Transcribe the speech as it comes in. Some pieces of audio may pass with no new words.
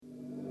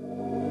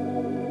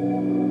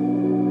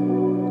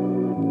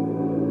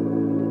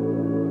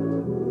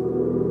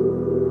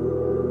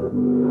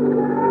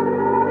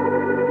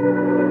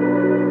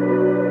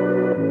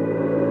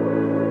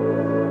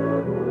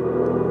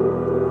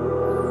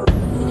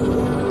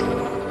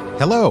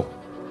Hello,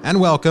 and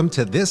welcome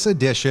to this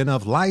edition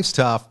of Life's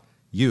Tough,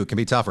 You Can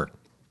Be Tougher.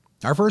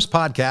 Our first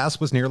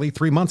podcast was nearly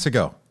 3 months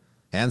ago,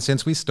 and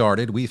since we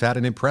started, we've had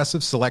an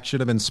impressive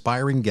selection of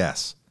inspiring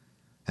guests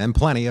and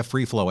plenty of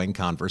free-flowing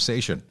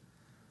conversation.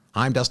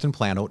 I'm Dustin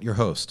Planote, your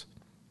host.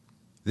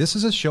 This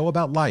is a show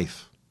about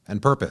life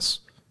and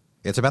purpose.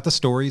 It's about the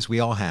stories we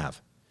all have.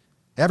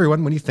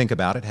 Everyone, when you think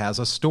about it, has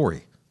a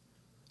story.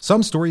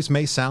 Some stories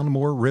may sound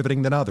more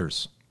riveting than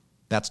others.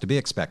 That's to be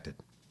expected.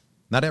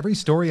 Not every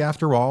story,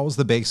 after all, is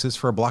the basis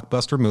for a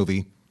blockbuster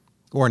movie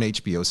or an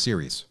HBO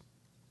series.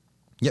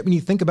 Yet when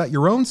you think about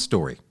your own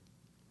story,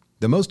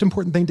 the most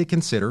important thing to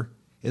consider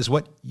is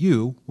what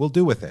you will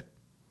do with it.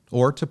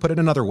 Or, to put it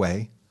another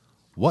way,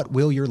 what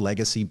will your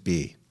legacy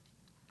be?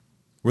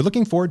 We're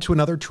looking forward to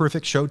another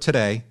terrific show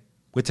today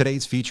with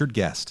today's featured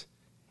guest,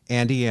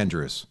 Andy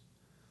Andrews,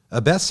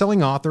 a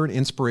best-selling author and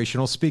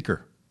inspirational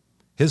speaker.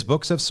 His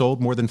books have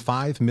sold more than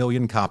 5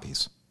 million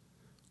copies.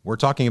 We're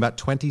talking about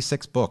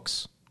 26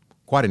 books.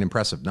 Quite an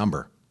impressive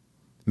number.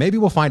 Maybe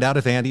we'll find out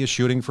if Andy is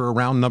shooting for a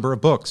round number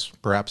of books,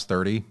 perhaps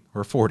 30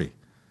 or 40.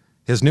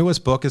 His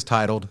newest book is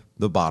titled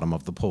The Bottom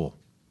of the Pool.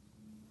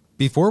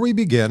 Before we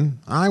begin,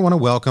 I want to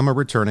welcome a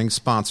returning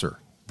sponsor,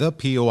 the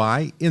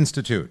POI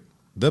Institute.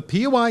 The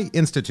POI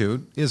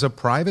Institute is a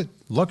private,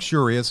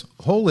 luxurious,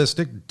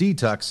 holistic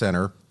detox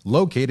center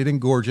located in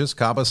gorgeous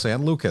Cabo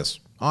San Lucas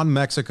on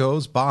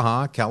Mexico's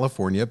Baja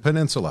California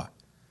Peninsula.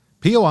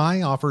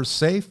 POI offers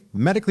safe,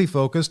 medically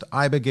focused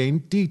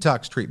ibogaine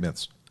detox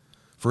treatments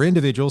for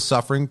individuals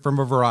suffering from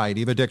a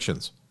variety of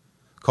addictions.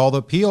 Call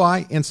the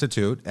POI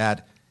Institute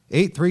at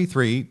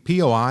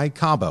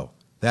 833-POI-CABO.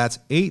 That's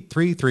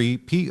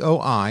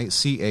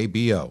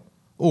 833-POI-CABO.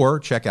 Or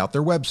check out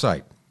their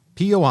website,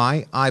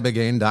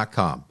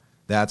 poibogaine.com.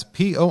 That's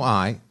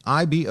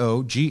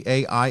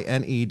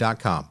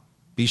POIBOGAINE.com.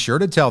 Be sure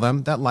to tell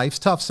them that Life's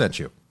Tough sent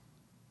you.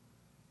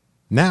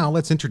 Now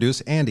let's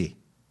introduce Andy.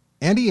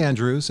 Andy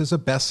Andrews is a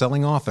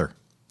best-selling author,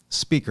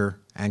 speaker,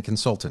 and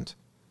consultant.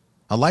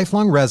 A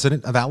lifelong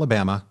resident of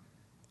Alabama,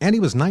 Andy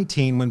was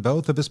 19 when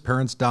both of his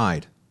parents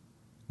died,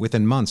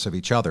 within months of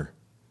each other.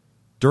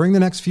 During the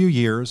next few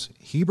years,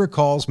 he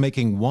recalls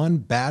making one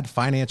bad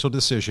financial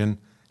decision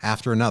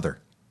after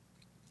another.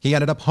 He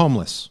ended up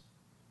homeless.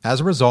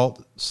 As a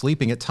result,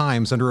 sleeping at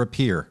times under a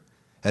pier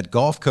at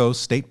Gulf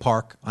Coast State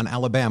Park on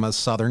Alabama's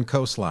southern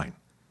coastline.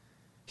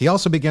 He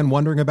also began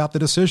wondering about the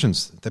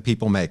decisions that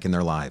people make in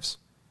their lives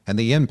and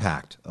the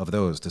impact of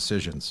those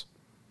decisions.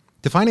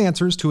 To find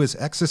answers to his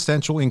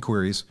existential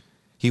inquiries,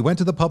 he went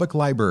to the public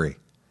library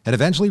and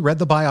eventually read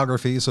the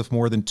biographies of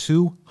more than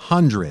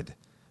 200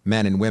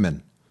 men and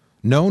women,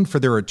 known for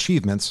their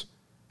achievements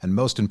and,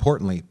 most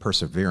importantly,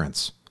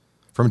 perseverance.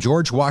 From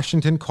George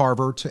Washington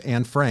Carver to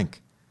Anne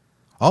Frank,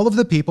 all of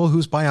the people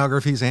whose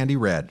biographies Andy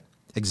read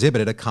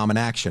exhibited a common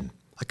action,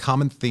 a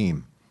common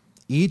theme.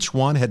 Each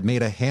one had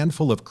made a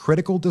handful of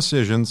critical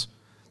decisions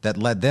that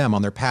led them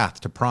on their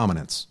path to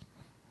prominence.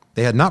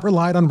 They had not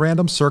relied on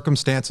random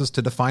circumstances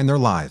to define their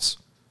lives.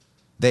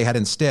 They had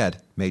instead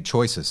made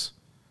choices.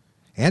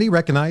 Andy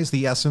recognized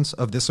the essence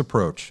of this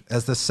approach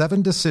as the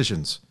 7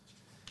 decisions.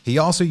 He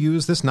also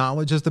used this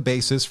knowledge as the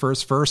basis for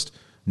his first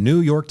New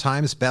York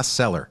Times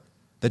bestseller,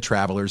 The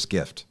Traveler's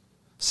Gift.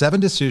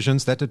 7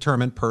 decisions that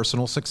determine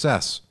personal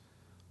success.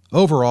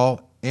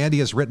 Overall, Andy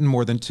has written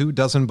more than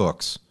 24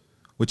 books,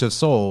 which have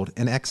sold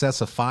in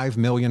excess of 5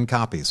 million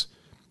copies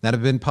that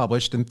have been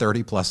published in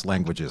 30-plus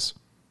languages.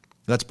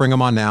 Let's bring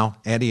him on now,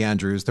 Andy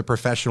Andrews, the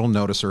professional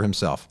noticer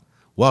himself.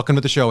 Welcome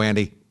to the show,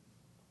 Andy.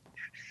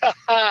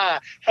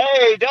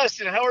 Hey,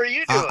 Dustin, how are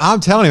you doing? I'm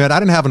telling you, man, I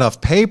didn't have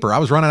enough paper. I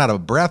was running out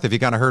of breath. If you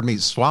kind of heard me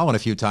swallowing a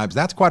few times,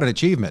 that's quite an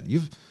achievement.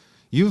 You've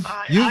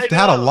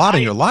had a lot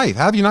in your life.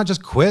 Have you not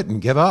just quit and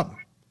give up?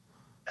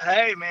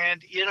 Hey,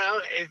 man,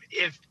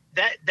 if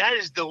that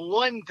is the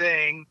one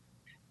thing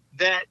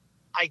that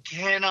I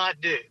cannot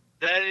do.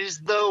 That is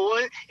the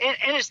one,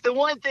 and it's the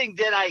one thing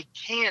that I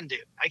can do.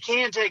 I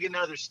can take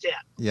another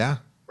step. Yeah.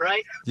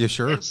 Right? You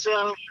sure? And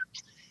so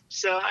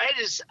I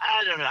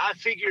don't know. I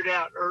figured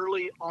out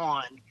early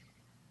on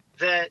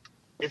that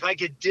if I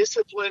could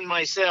discipline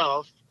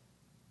myself,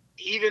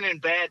 even in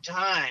bad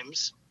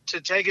times,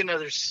 to take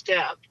another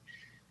step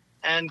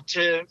and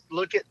to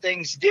look at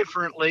things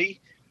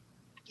differently,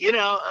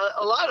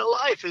 a lot of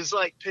life is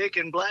like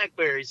picking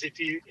blackberries. If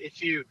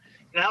you,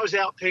 I was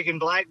out picking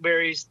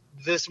blackberries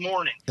this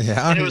morning.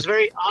 Yeah. And it was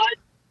very odd.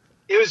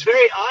 It was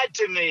very odd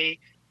to me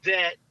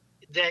that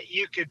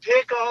you could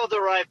pick all the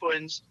ripe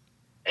ones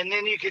and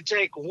then you could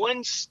take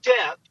one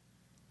step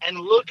and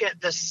look at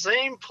the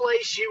same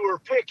place you were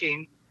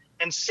picking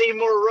and see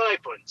more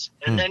ripe ones.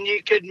 And then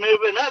you could move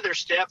another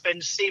step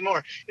and see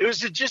more. It was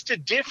just a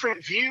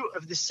different view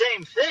of the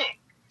same thing,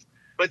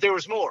 but there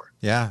was more.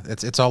 Yeah,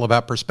 it's all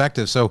about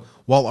perspective. So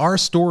while our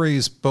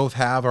stories both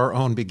have our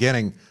own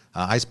beginning,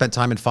 I spent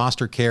time in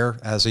foster care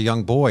as a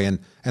young boy,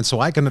 and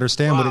so I can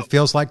understand what Wow. it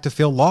feels like to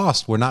feel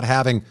lost. We're not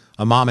having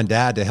a mom and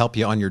dad to help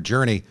you on your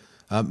journey.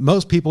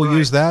 Most people Right.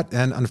 use that,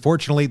 and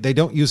unfortunately, they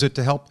don't use it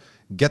to help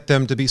get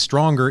them to be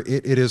stronger.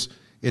 It is,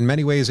 in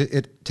many ways,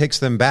 it takes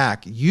them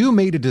back. You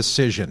made a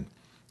decision.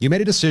 You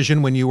made a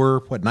decision when you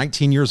were,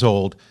 19 years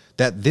old,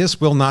 that this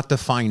will not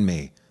define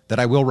me, that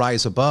I will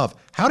rise above.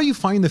 How do you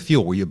find the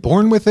fuel? Were you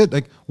born with it?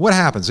 Like, what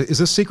happens? Is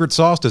this secret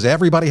sauce? Does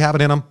everybody have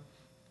it in them?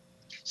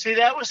 See,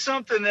 that was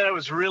something that I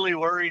was really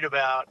worried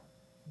about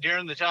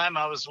during the time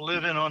I was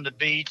living on the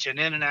beach and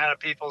in and out of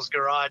people's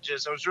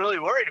garages. I was really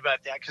worried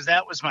about that because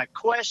that was my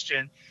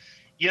question.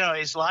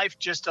 Is life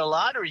just a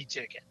lottery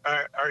ticket?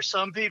 Are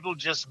some people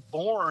just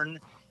born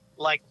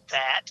like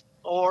that?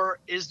 Or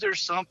is there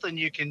something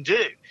you can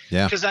do?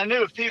 Yeah. Because I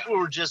knew if people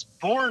were just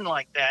born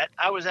like that,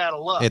 I was out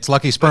of luck. It's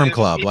Lucky Sperm But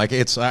Club.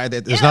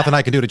 There's nothing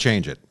I can do to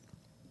change it.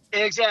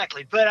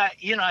 Exactly. But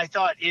I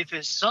thought if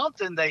it's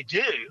something they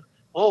do,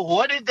 well,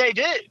 what did they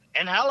do?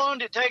 And how long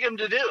did it take them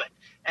to do it?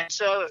 And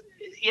so,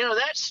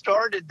 that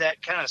started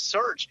that kind of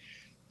search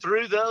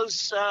through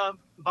those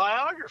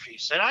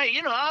biographies. And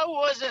I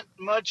wasn't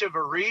much of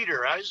a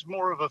reader. I was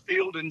more of a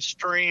Field and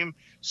Stream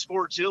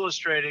Sports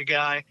Illustrated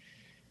guy.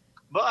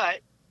 But,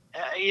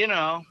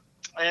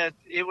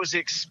 it was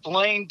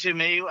explained to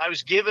me. I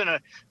was given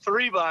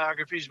 3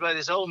 biographies by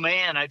this old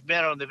man I'd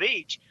met on the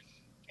beach.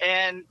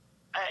 And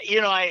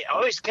I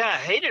always kind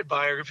of hated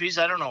biographies.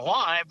 I don't know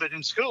why, but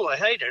in school I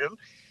hated them.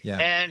 Yeah.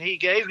 And he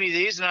gave me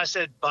these, and I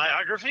said,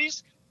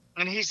 biographies?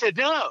 And he said,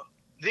 no,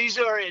 these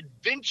are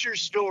adventure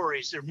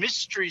stories. They're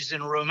mysteries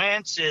and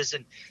romances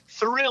and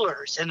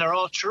thrillers, and they're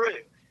all true.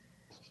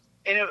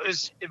 And it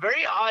was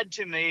very odd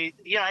to me.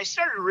 I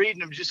started reading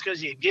them just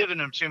because he had given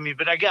them to me,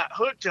 but I got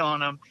hooked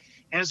on them.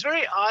 And it's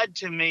very odd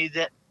to me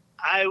that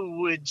I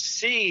would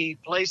see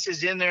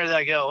places in there that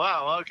I go,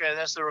 wow, okay,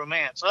 that's the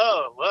romance.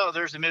 Oh, well,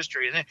 there's the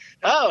mystery. And then,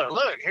 oh,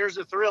 look, here's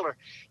the thriller.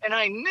 And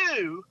I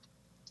knew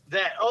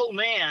that old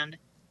man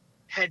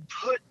had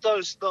put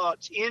those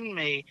thoughts in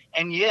me,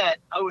 and yet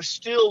I was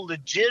still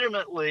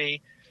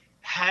legitimately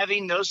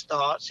having those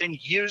thoughts and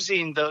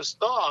using those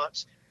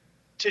thoughts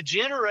to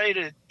generate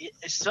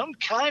some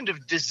kind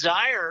of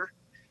desire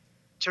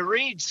to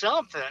read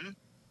something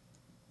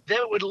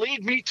that would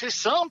lead me to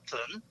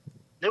something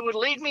that would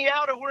lead me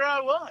out of where I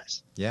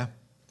was. Yeah.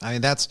 I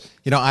mean, that's,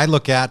 I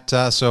look at,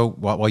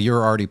 while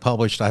you're already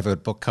published, I have a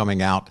book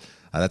coming out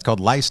that's called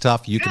Life's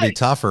Tough, You Can Be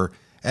Tougher.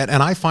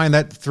 And I find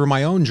that through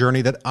my own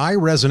journey that I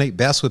resonate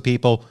best with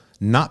people,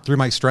 not through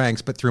my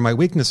strengths, but through my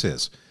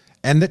weaknesses.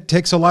 And that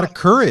takes a lot of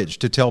courage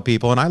to tell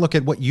people. And I look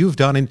at what you've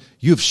done and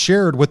you've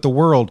shared with the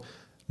world,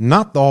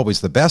 not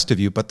always the best of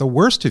you, but the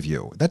worst of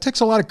you. That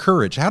takes a lot of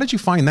courage. How did you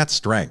find that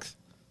strength?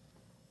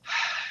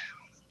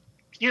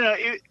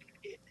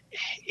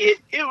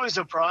 It was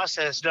a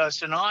process,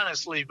 Dustin,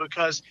 honestly,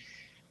 because,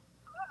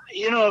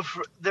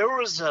 there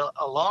was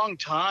a long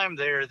time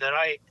there that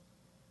I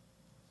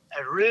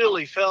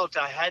really felt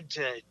I had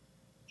to,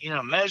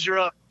 measure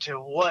up to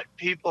what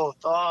people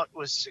thought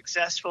was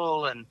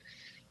successful and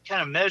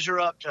kind of measure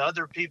up to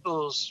other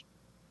people's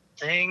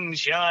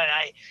things,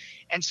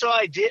 and so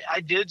I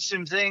did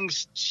some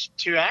things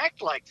to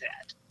act like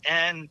that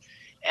and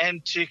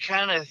to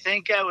kind of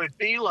think I would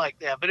be like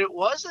that. But it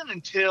wasn't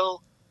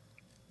until,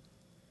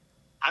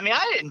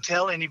 I didn't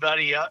tell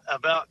anybody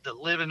about the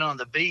living on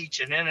the beach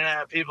and in and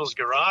out of people's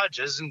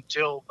garages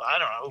until,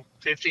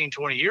 15,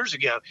 20 years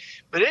ago.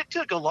 But it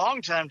took a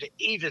long time to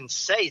even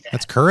say that.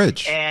 That's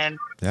courage. And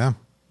yeah.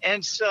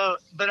 And so,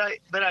 but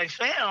I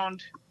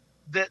found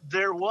that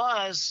there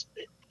was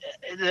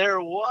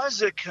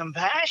a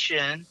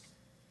compassion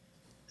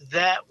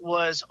that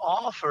was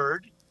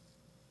offered,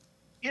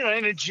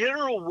 in a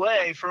general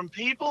way from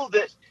people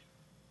that,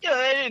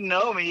 they didn't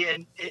know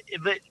me,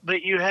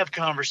 but you have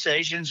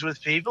conversations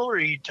with people or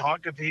you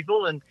talk to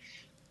people, and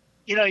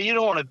you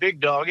don't want to big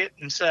dog it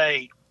and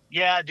say,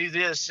 yeah, I do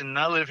this and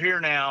I live here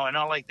now and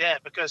all like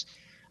that, because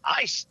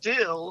I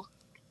still,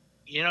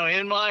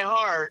 in my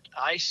heart,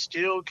 I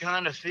still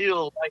kind of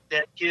feel like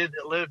that kid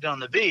that lived on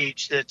the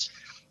beach that's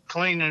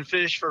cleaning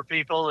fish for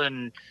people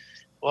and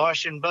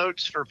washing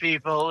boats for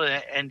people,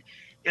 and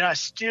I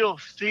still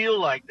feel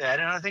like that,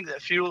 and I think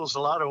that fuels a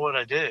lot of what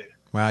I do.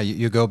 Wow,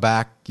 you go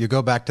back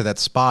to that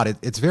spot.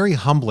 It's very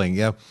humbling.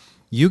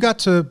 You got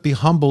to be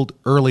humbled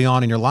early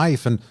on in your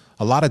life, and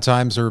a lot of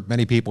times, or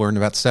many people are in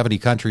about 70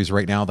 countries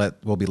right now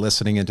that will be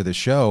listening into the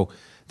show,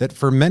 that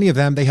for many of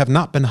them, they have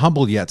not been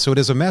humbled yet. So it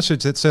is a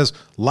message that says,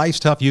 life's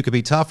tough, you could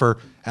be tougher.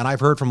 And I've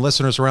heard from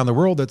listeners around the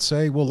world that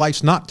say, well,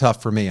 life's not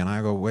tough for me. And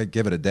I go, wait,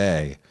 give it a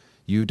day.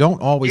 You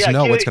don't always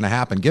know what's going to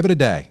happen. Give it a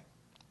day.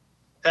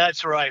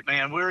 That's right,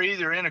 man. We're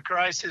either in a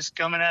crisis,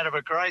 coming out of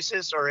a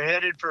crisis, or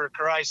headed for a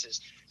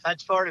crisis.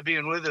 That's part of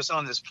being with us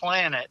on this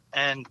planet.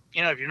 And,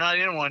 if you're not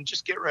in one,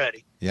 just get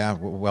ready. Yeah,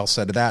 well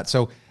said to that.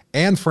 So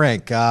Anne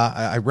Frank,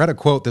 I read a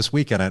quote this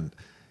weekend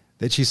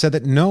that she said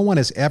that no one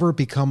has ever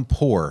become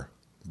poor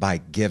by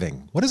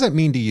giving. What does that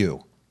mean to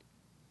you?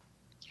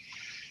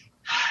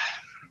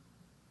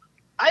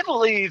 I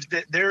believe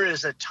that there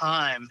is a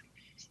time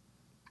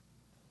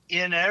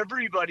in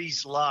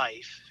everybody's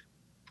life,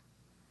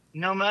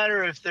 no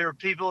matter if there are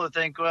people that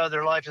think, well,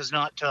 their life is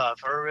not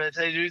tough, or if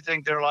they do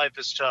think their life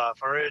is tough,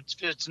 or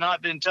it's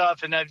not been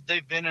tough and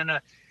they've been in a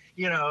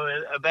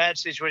bad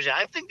situation.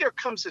 I think there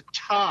comes a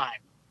time.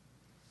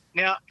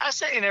 Now, I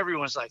say in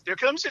everyone's life, there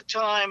comes a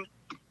time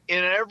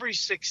in every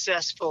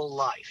successful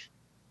life.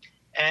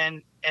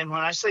 And when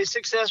I say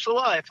successful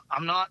life,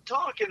 I'm not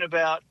talking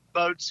about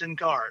boats and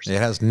cars. It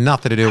has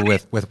nothing to do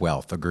with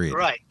wealth. Agreed.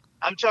 Right.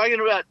 I'm talking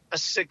about a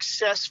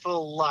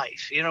successful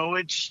life,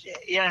 which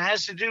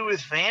has to do with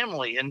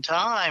family and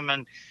time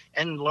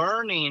and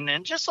learning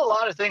and just a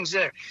lot of things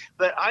there.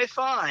 But I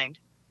find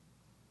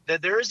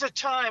that there is a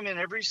time in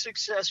every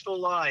successful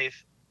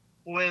life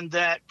when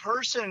that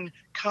person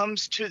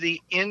comes to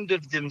the end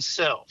of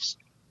themselves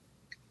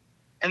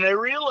and they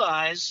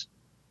realize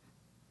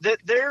that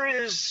there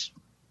is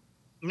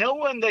no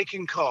one they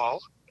can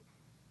call.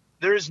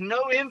 There is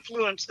no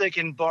influence they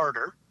can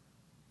barter.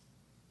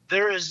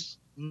 There is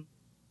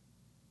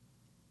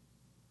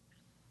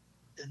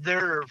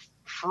their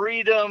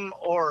freedom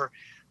or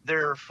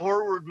their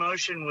forward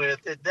motion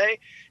with it.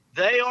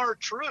 They are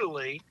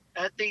truly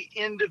at the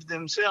end of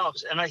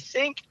themselves. And I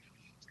think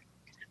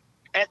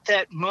at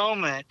that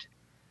moment,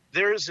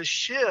 there is a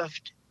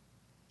shift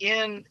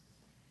in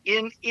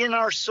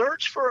our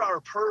search for our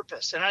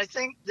purpose. And I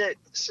think that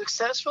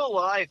successful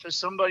life is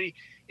somebody,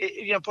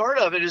 part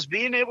of it is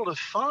being able to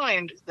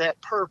find that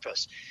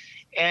purpose.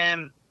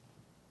 And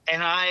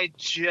I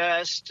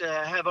just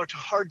have a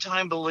hard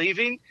time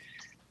believing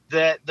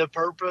that the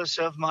purpose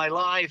of my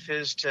life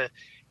is to,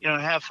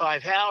 have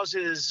 5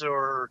 houses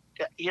or,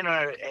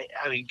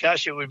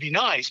 gosh, it would be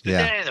nice, but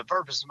that ain't the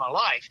purpose of my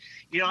life.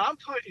 I'm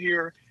put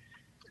here,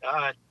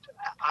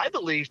 I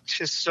believe,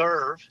 to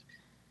serve.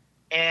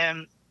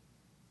 And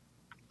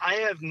I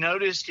have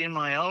noticed in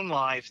my own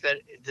life that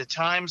the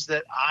times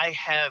that I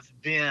have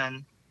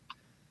been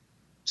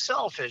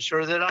selfish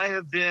or that I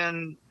have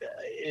been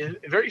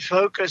very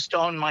focused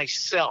on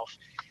myself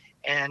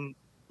and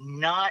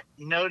not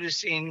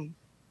noticing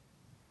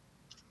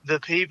the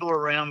people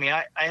around me.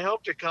 I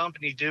helped a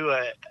company do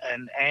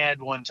an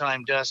ad one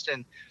time,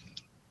 Dustin,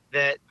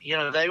 that,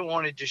 they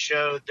wanted to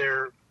show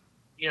their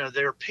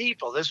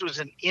people. This was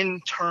an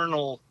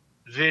internal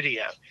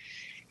video,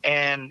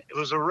 and it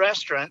was a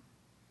restaurant,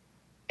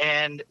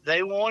 and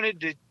they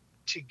wanted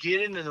to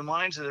get into the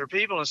minds of their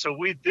people. And so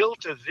we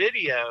built a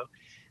video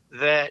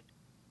that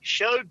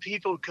showed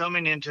people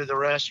coming into the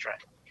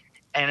restaurant.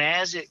 And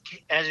as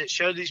it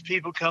showed these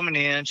people coming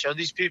in, showed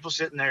these people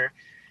sitting there,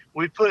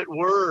 we put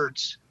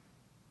words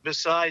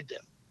beside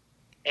them.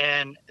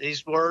 And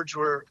these words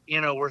were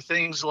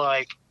things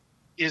like,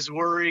 is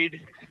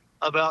worried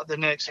about the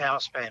next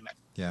house payment.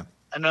 Yeah.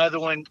 Another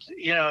one,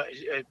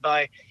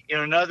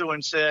 another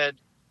one said,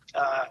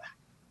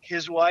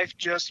 his wife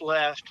just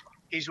left.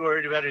 He's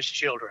worried about his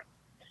children.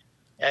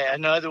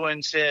 Another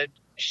one said,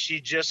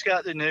 she just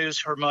got the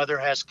news her mother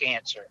has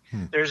cancer.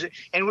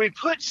 And we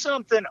put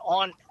something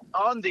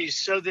on these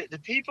so that the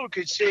people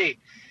could see.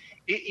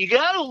 You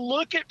got to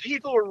look at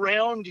people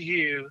around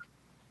you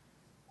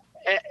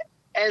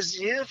as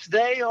if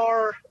they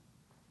are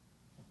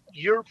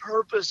your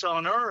purpose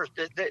on earth.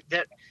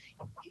 That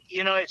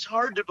it's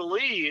hard to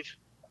believe,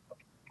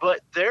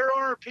 but there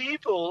are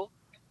people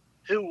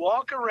who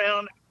walk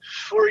around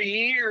for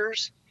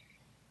years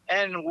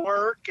and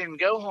work and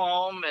go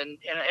home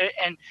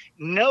and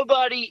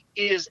nobody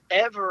is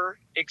ever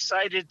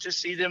excited to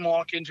see them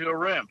walk into a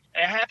room.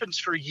 It happens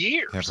for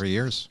years. Yeah, for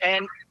years.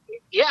 And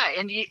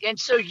and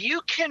so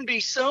you can be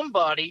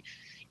somebody,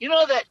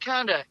 that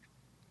kind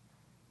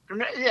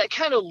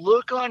of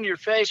look on your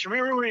face.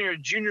 Remember when you were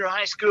in junior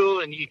high school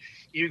and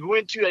you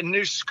went to a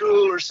new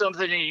school or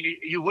something and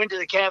you went to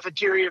the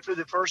cafeteria for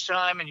the first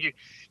time and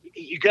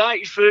you got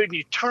your food and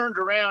you turned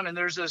around and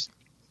there's this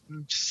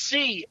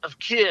sea of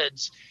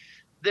kids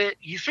that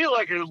you feel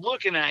like are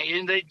looking at you,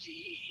 and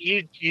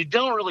you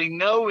don't really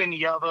know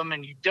any of them,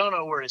 and you don't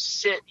know where to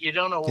sit. You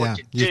don't know what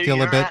to do.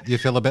 You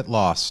feel a bit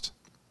lost.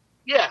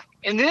 Yeah,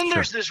 and then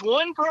there's this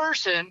one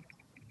person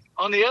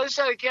on the other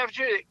side of the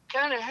cafeteria that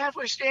kind of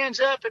halfway stands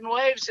up and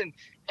waves and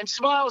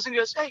smiles and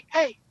goes,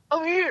 "Hey,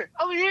 over here."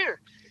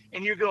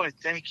 And you're going,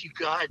 "Thank you,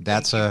 God."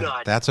 That's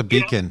a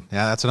beacon.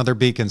 Yeah, that's another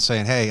beacon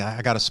saying, "Hey,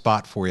 I got a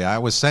spot for you. I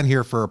was sent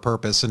here for a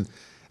purpose." And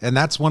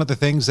that's one of the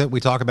things that we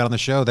talk about on the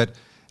show, that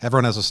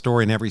everyone has a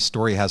story and every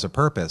story has a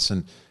purpose.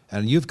 And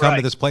you've come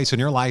to this place in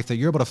your life that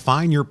you're able to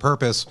find your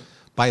purpose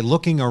by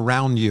looking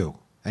around you,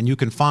 and you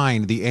can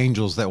find the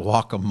angels that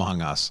walk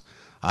among us.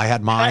 I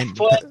had mine.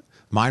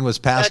 Mine was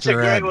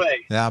Pastor Ed.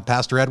 Yeah,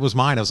 Pastor Ed was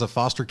mine. I was a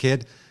foster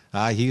kid.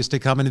 He used to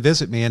come and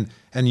visit me.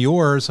 And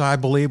yours, I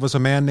believe, was a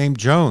man named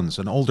Jones,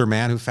 an older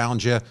man who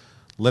found you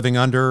living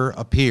under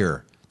a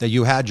pier, that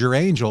you had your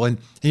angel. And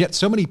yet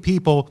so many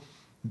people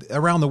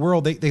around the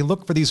world, they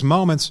look for these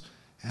moments.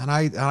 And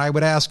I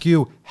would ask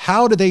you,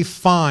 how do they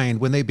find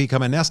when they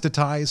become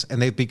anesthetized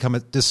and they've become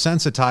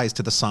desensitized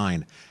to the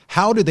sign?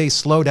 How do they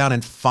slow down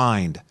and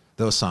find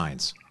those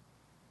signs?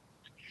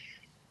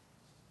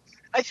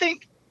 I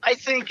think I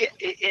think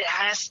it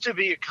has to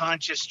be a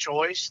conscious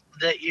choice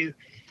that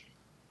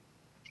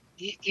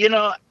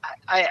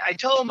I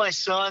told my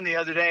son the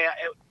other day,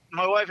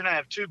 my wife and I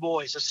have two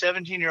boys, a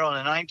 17-year-old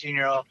and a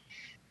 19-year-old.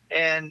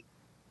 And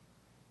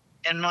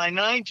my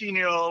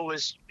 19-year-old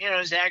was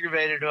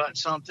aggravated about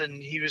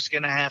something he was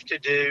going to have to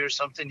do or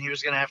something he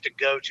was going to have to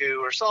go to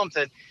or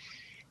something.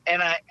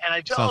 And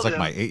I told Sounds like him,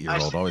 my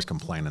 8-year-old always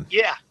complaining.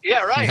 Yeah, right.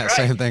 Yeah, right.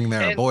 Same thing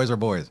there. And, boys are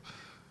boys.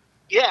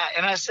 Yeah,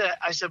 and I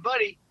said,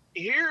 buddy,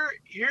 here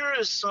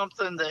is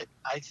something that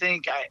I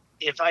think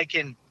if I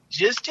can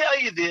just tell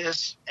you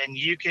this and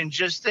you can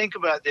just think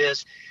about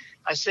this,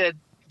 I said,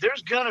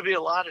 there's going to be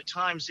a lot of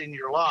times in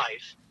your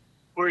life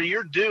where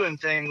you're doing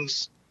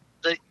things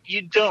that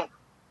you don't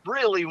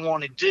really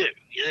want to do.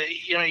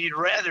 You'd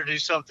rather do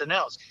something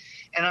else.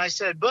 And I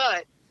said,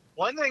 but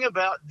one thing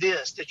about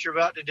this that you're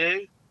about to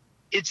do,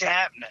 it's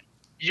happening.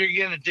 You're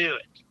going to do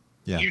it.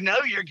 Yeah.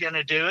 You're going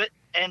to do it.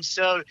 And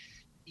so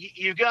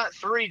you got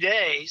 3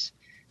 days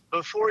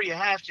before you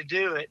have to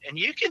do it. And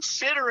you can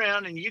sit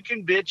around and you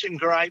can bitch and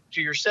gripe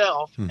to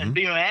yourself and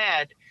be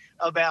mad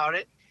about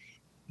it,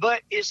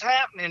 but it's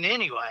happening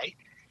anyway.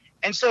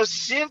 And so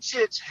since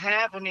it's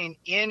happening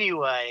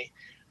anyway,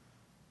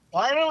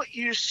 why don't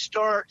you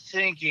start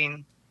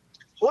thinking,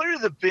 what are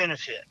the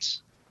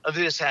benefits of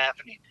this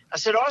happening? I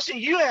said, Austin,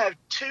 you have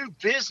two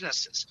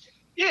businesses.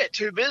 Yeah,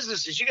 two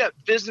businesses. You got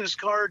business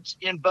cards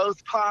in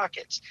both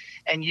pockets,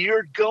 and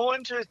you're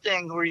going to a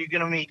thing where you're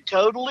going to meet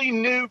totally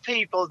new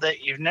people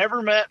that you've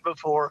never met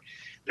before.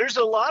 There's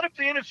a lot of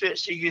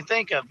benefits you can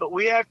think of, but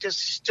we have to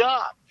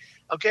stop.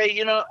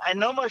 Okay, I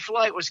know my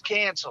flight was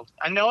canceled.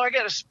 I know I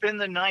got to spend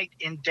the night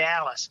in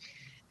Dallas.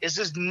 This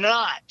is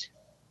not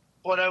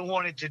what I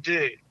wanted to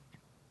do.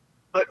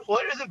 But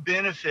what are the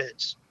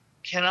benefits?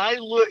 Can I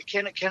look?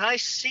 Can I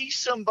see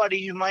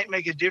somebody who might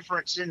make a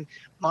difference in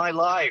my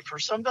life, or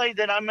somebody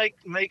that I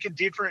make a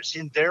difference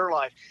in their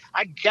life?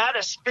 I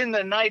gotta spend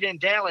the night in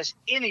Dallas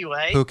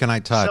anyway. Who can I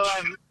touch?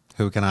 So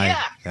Who can I?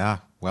 Yeah.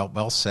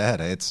 Well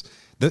said.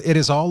 It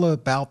is all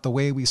about the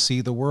way we see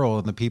the world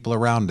and the people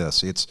around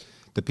us. It's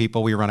the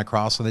people we run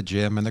across in the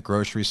gym and the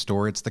grocery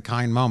store. It's the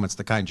kind moments,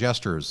 the kind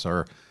gestures,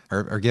 or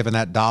giving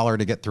that $1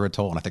 to get through a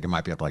toll. And I think it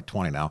might be up to like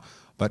 20 now,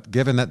 but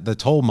given that the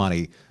toll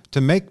money to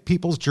make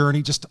people's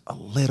journey just a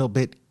little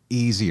bit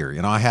easier.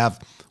 I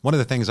have one of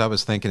the things I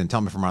was thinking, and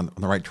tell me if I'm on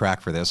the right track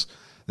for this,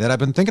 that I've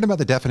been thinking about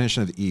the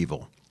definition of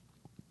evil.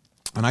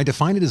 And I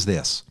define it as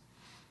this: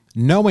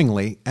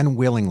 knowingly and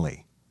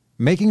willingly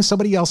making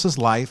somebody else's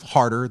life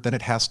harder than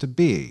it has to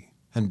be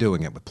and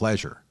doing it with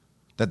pleasure.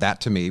 That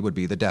to me would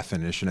be the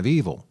definition of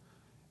evil.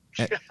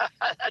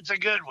 That's a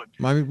good one.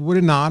 I mean, would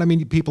it not? I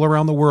mean, people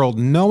around the world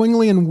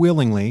knowingly and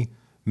willingly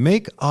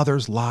make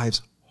others'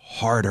 lives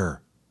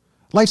harder.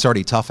 Life's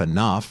already tough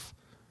enough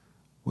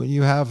when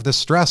you have the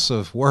stress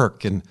of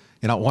work. And,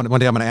 one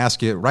day I'm going to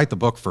ask you, write the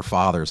book for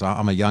fathers.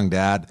 I'm a young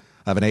dad.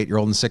 I have an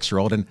 8-year-old and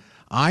 6-year-old, and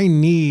I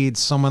need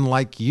someone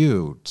like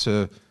you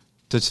to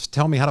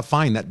tell me how to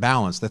find that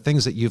balance, the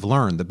things that you've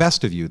learned, the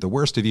best of you, the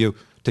worst of you,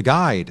 to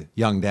guide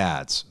young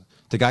dads,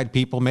 to guide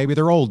people, maybe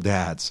they're old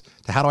dads,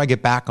 to how do I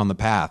get back on the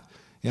path?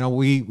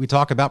 We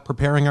talk about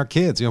preparing our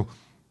kids.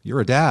 You're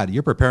a dad.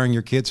 You're preparing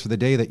your kids for the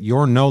day that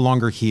you're no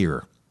longer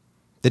here.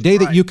 The day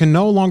that you can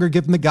no longer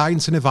give them the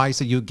guidance and advice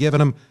that you've given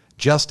them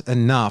just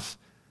enough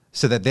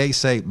so that they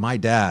say, my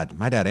dad,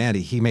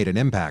 Andy, he made an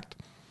impact.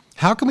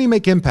 How can we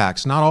make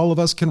impacts? Not all of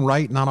us can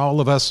write. Not all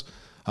of us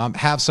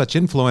have such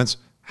influence.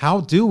 How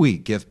do we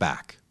give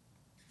back?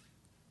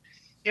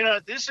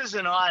 This is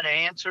an odd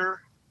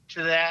answer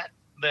to that,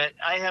 but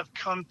I have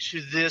come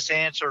to this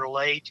answer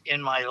late in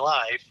my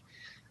life.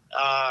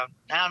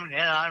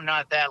 I'm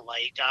not that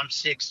late. I'm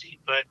 60,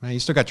 but man, you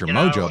still got your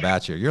mojo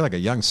about you. You're like a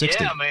young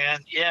 60. Yeah, man.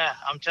 Yeah,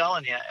 I'm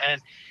telling you.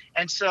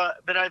 And so,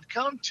 but I've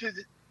come to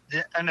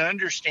an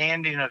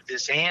understanding of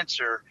this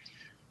answer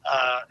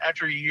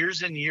after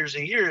years and years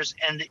and years.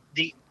 And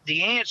the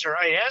answer,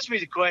 ask me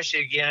the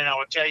question again, and I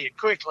will tell you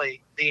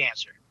quickly the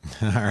answer.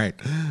 All right.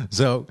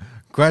 So,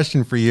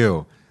 question for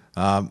you.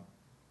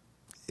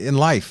 In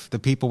life, the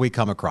people we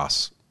come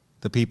across,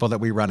 the people that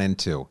we run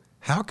into,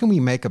 how can we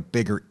make a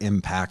bigger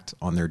impact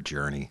on their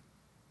journey?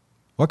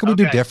 What can we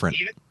do different?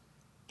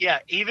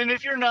 Even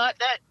if you're not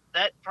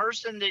that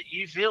person that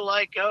you feel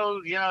like,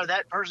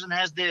 that person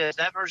has this,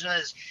 that person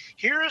has.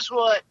 Here's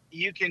what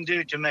you can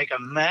do to make a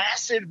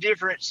massive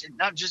difference,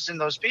 not just in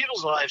those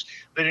people's lives,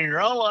 but in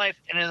your own life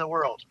and in the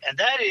world. And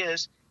that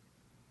is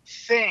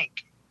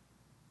think.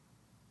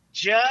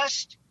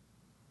 Just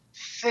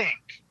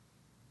think.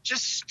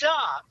 Just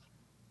stop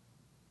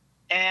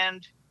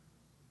and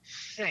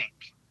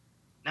think.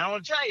 Now, I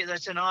will tell you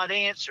that's an odd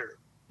answer,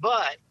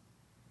 but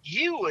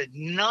you would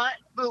not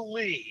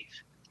believe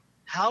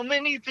how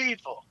many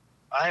people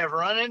I have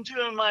run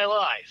into in my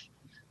life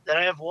that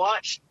I have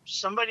watched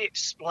somebody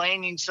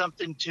explaining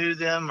something to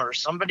them, or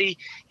somebody,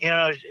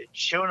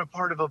 showing a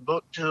part of a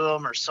book to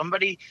them, or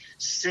somebody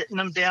sitting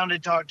them down to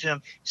talk to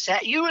them.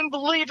 You wouldn't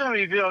believe how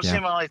many people I've seen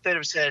in my life that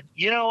have said,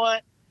 you know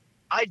what?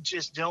 I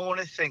just don't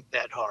want to think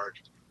that hard.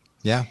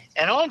 Yeah.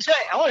 And I want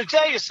to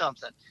tell you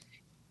something.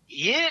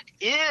 it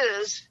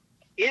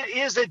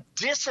is a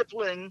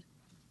discipline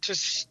to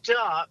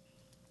stop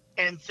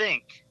and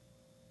think.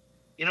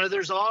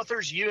 There's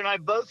authors, you and I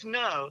both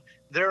know,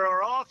 there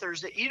are authors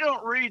that you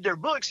don't read their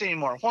books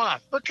anymore. Why?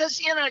 Because,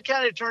 it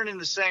kind of turned into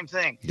the same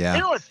thing. Yeah. They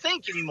don't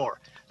think anymore.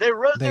 They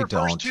wrote their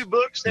first 2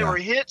 books. They were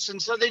hits,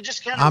 and so they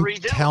just kind of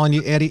redo them. I'm telling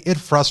you, Eddie, it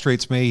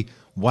frustrates me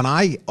when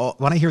I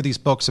hear these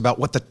books about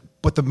what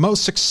the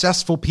most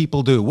successful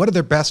people do. What are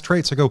their best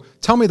traits? I go,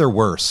 tell me their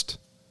worst.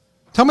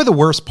 Tell me the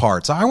worst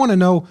parts. I want to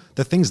know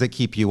the things that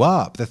keep you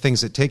up, the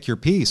things that take your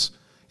peace.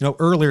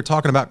 Earlier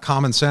talking about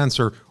common sense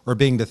or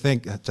being to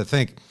think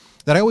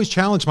that I always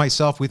challenge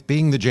myself with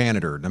being the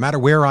janitor, no matter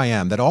where I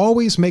am, that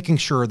always making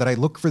sure that I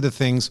look for the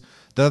things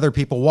that other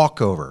people walk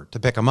over to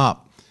pick them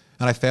up.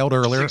 And I failed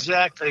earlier.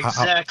 That's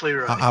exactly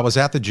right. I was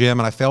at the gym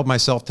and I failed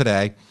myself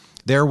today.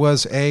 There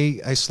was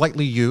a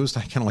slightly used,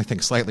 I can only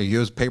think slightly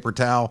used, paper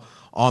towel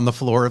on the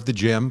floor of the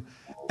gym.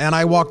 And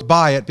I walked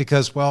by it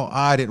because,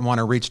 I didn't want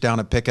to reach down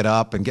and pick it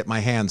up and get my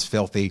hands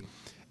filthy.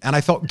 And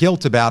I felt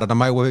guilt about it on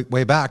my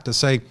way back to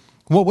say,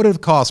 what would it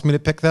have cost me to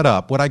pick that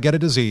up? Would I get a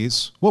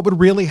disease? What would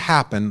really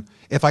happen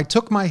if I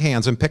took my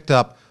hands and picked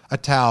up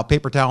a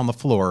paper towel on the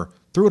floor,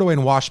 threw it away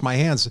and washed my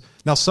hands?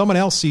 Now someone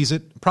else sees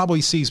it,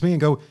 probably sees me and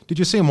go, did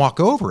you see him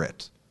walk over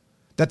it?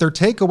 That their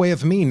takeaway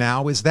of me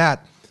now is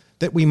that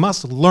we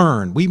must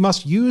learn. We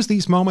must use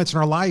these moments in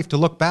our life to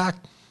look back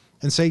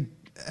and say,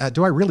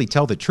 do I really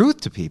tell the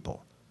truth to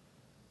people?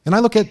 And I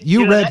look at,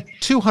 you read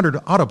 200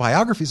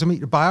 autobiographies,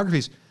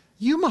 biographies.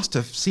 You must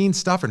have seen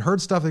stuff and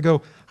heard stuff that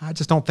go, I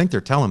just don't think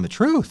they're telling the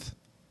truth.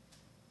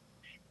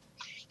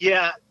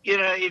 Yeah,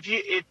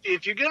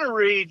 if you're going to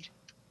read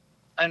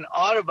an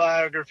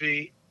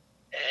autobiography,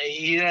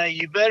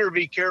 you better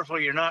be careful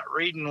you're not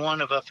reading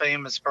one of a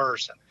famous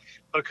person,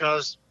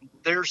 because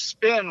their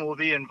spin will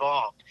be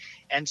involved.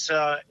 And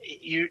so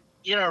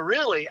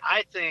really,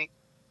 I think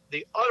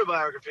the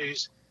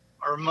autobiographies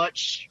are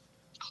much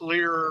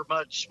clearer,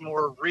 much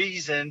more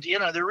reasoned.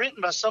 They're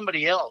written by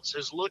somebody else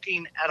who's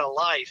looking at a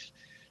life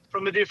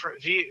from a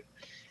different view.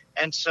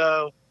 And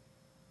so,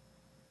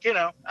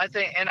 I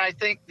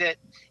think that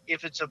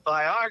if it's a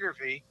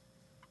biography,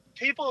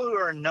 people who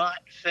are not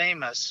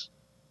famous,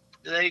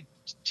 they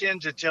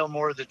tend to tell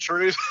more of the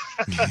truth.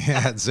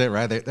 Yeah, that's it,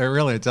 right? They're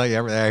really tell you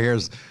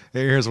everything.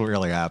 Here's what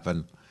really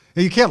happened.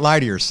 You can't lie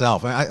to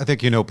yourself. I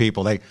think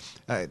people.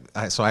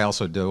 So I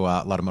also do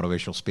a lot of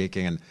motivational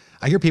speaking, and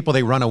I hear people,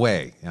 they run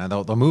away.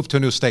 They'll move to a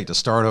new state to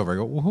start over. I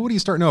go, well, who are you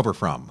starting over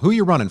from? Who are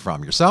you running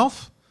from?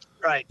 Yourself?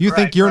 Right. You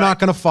think you're not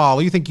going to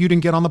follow. You think you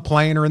didn't get on the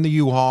plane or in the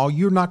U-Haul.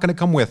 You're not going to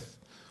come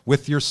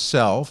with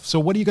yourself. So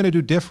what are you going to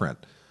do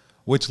different?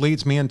 Which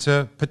leads me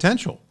into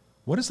potential.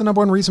 What is the number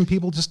one reason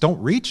people just don't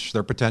reach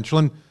their potential?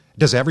 And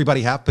does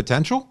everybody have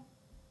potential?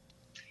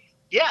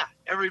 Yeah,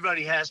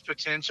 everybody has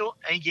potential.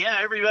 And yeah,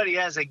 everybody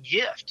has a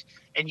gift.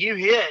 And you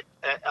hit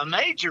a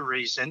major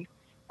reason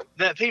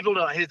that people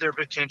don't hit their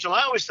potential.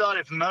 I always thought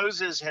if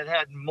Moses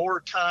had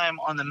more time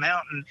on the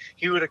mountain,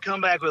 he would have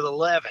come back with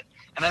 11.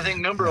 And I think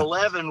number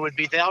 11 would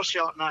be thou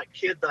shalt not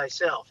kid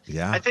thyself.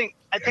 Yeah. I think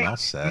well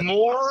said.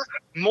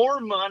 more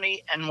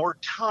money and more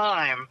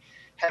time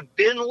have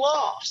been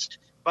lost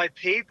by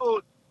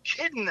people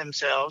kidding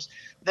themselves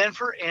than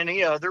for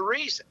any other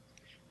reason.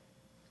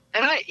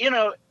 And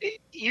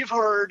you've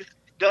heard,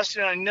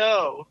 Dustin, I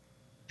know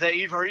that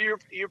you've heard,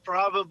 you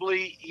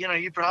probably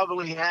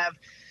have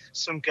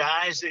some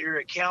guys that you're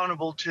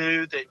accountable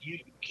to that you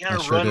kind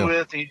of run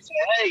with, and you say,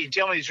 hey,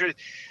 tell me the truth.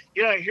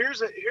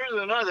 Here's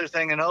another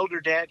thing an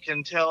older dad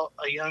can tell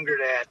a younger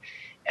dad,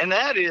 and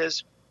that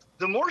is,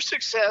 the more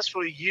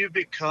successful you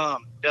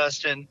become,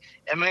 Dustin,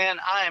 and man,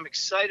 I am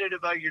excited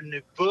about your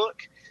new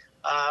book.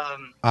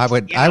 I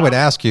would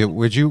ask you,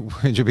 would you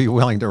be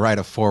willing to write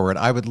a foreword?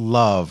 I would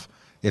love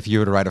if you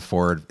would write a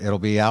foreword. It'll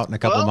be out in a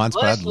couple of months,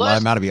 but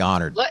I'm out to be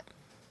honored.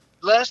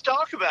 Let's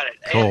talk about it.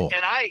 Cool.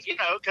 And I,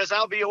 because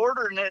I'll be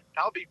ordering it.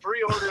 I'll be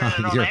pre-ordering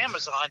it on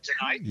Amazon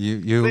tonight.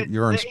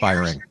 You're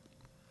inspiring.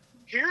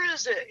 Here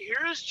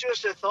is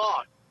just a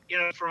thought,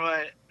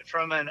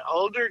 from an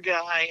older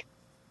guy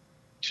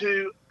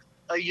to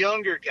a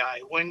younger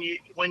guy. When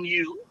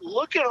you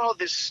look at all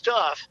this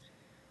stuff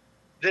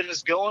that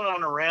is going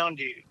on around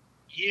you,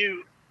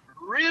 you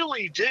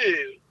really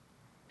do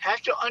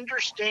have to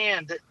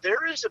understand that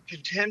there is a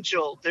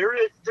potential. There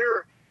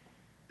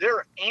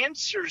are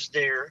answers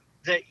there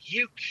that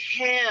you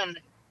can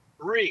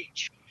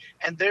reach.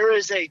 And there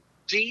is a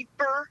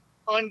deeper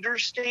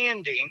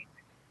understanding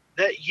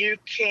that you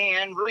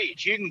can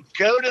reach. You can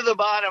go to the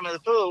bottom of the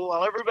pool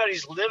while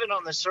everybody's living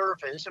on the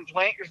surface and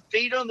plant your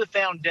feet on the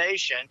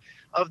foundation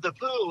of the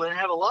pool and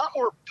have a lot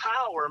more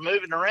power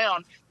moving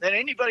around than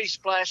anybody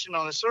splashing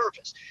on the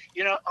surface.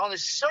 On the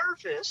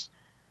surface,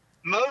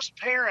 most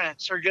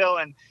parents are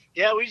going,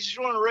 yeah, we just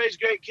want to raise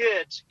great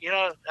kids.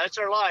 That's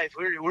our life.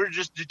 We're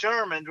just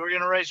determined we're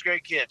going to raise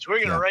great kids. We're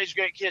going to raise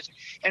great kids.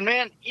 And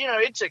man,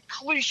 it's a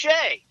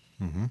cliche.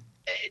 Mm-hmm.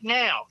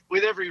 Now,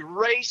 with every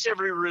race,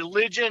 every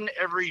religion,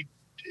 every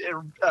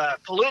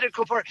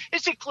political party.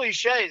 It's a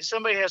cliche that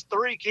somebody has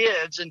 3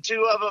 kids and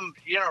 2 of them,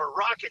 are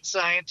rocket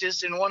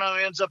scientists, and one of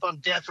them ends up on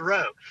death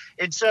row.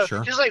 And so,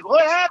 Sure. just like,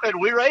 what happened?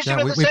 We raised them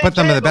at the we same put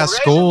them in the table, best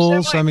raised them the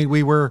same schools. way. I mean,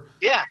 we were.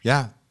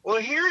 Yeah. Well,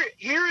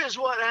 here is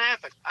what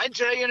happened. I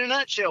tell you in a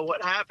nutshell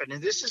what happened,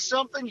 and this is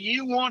something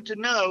you want to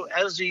know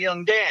as a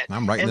young dad.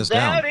 I'm writing this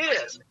down. down. And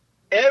that is,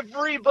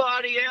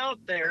 everybody out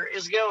there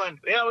is going,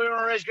 yeah, we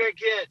want to raise great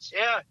kids.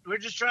 Yeah, we're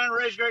just trying to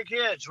raise great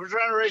kids. We're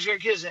trying to raise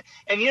great kids.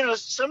 And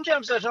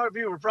sometimes I talk to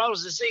people with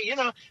problems and say,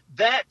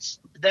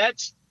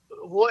 that's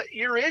what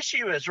your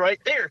issue is right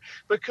there,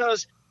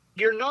 because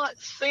you're not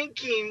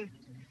thinking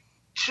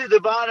to the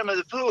bottom of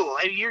the pool.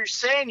 And you're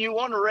saying you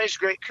want to raise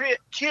great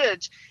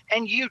kids,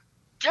 and you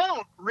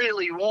don't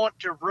really want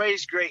to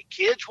raise great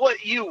kids.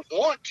 What you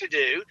want to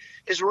do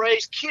is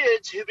raise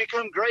kids who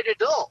become great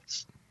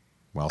adults.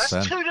 Well That's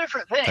said. 2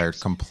 different things. They're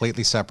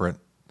completely separate.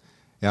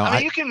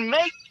 You can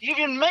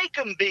make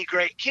them be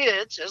great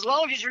kids as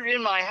long as you're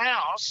in my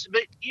house,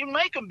 but you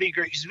make them be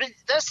great kids. But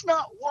that's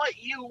not what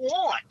you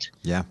want.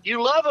 Yeah.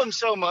 You love them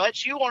so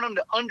much, you want them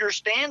to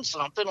understand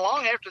something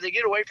long after they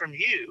get away from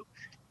you.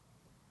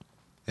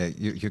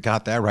 You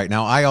got that right.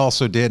 Now, I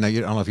also did, I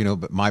don't know if you know,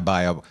 but my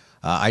bio,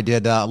 I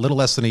did a little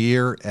less than a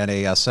year at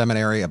a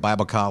seminary, a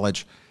Bible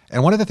college.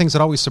 And one of the things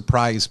that always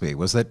surprised me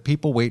was that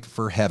people wait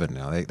for heaven.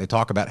 They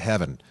talk about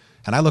heaven.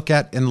 And I look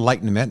at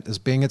enlightenment as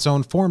being its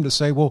own form to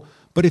say, well,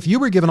 but if you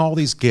were given all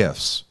these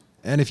gifts,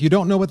 and if you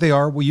don't know what they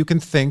are, well, you can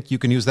think, you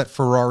can use that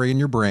Ferrari in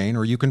your brain,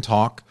 or you can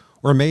talk,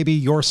 or maybe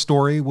your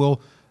story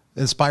will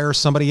inspire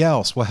somebody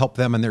else, will help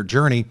them in their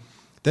journey.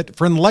 That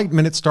for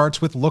enlightenment, it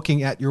starts with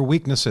looking at your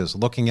weaknesses,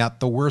 looking at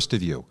the worst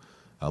of you,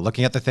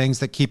 looking at the things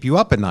that keep you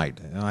up at night.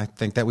 And I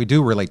think that we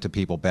do relate to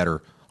people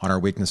better on our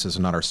weaknesses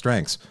and not our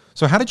strengths.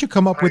 So how did you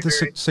come up with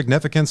the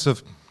significance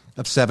of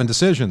 7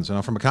 decisions?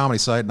 From a comedy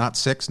side, not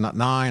 6, not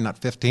 9, not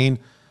 15.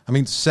 I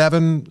mean,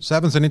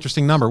 7's an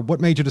interesting number.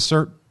 What made you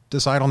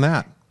decide on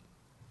that?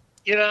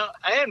 I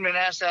hadn't been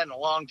asked that in a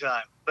long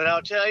time, but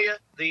I'll tell you,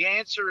 the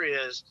answer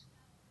is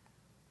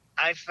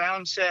I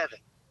found 7.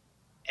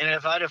 And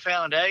if I'd have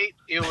found 8,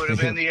 it would have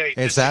been the 8.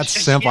 It's that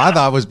simple. I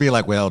thought it would be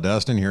like, well,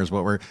 Dustin, here's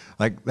what we're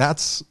like.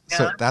 That's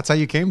how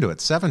you came to it.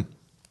 7.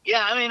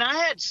 Yeah, I mean,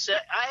 I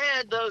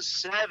had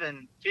those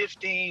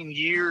 15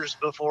 years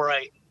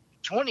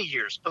 20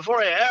 years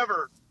before I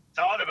ever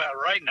thought about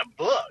writing a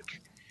book.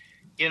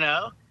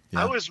 Yeah.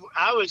 I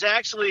was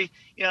actually,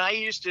 I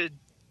used to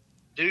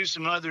do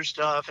some other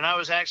stuff, and I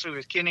was actually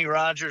with Kenny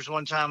Rogers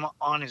one time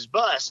on his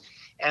bus,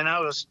 and I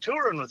was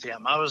touring with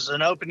him. I was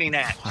an opening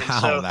act. Wow, and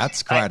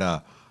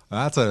so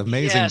that's an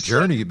amazing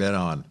journey you've been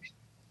on.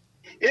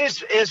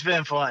 It's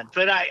been fun.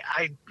 But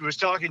I was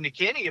talking to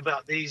Kenny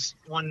about these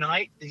one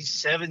night, these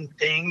 7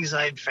 things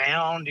I'd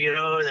found,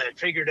 that I'd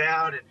figured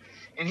out.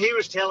 And he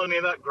was telling me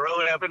about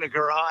growing up in a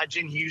garage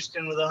in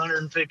Houston with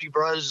 150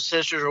 brothers and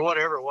sisters or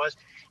whatever it was.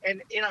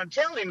 And I'm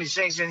telling him these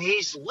things, and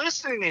he's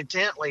listening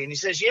intently. And he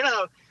says,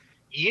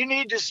 you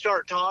need to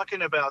start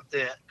talking about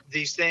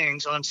these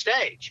things on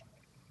stage.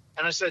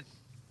 And I said,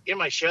 in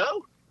my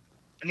show?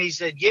 And he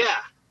said, yeah.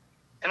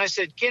 And I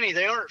said, Kenny,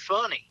 they aren't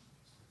funny.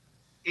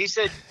 He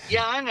said,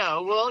 yeah, I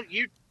know. Well,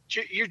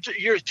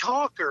 you're a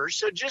talker,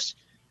 so just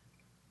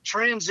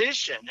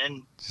transition.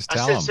 And just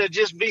I said, so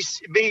just be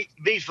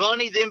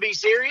funny, then be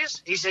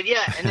serious? He said,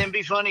 yeah, and then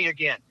be funny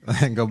again.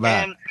 And go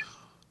back.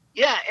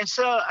 And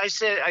so I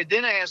said,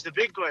 then I asked the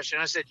big question.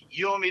 I said,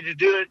 you want me to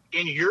do it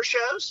in your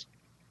shows?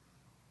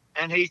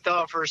 And he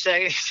thought for a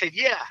second. He said,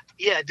 yeah,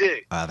 I do.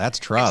 That's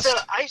trust. And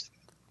so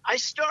I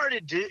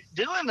started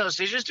doing those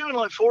things, just doing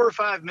like 4 or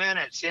 5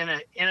 minutes in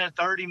a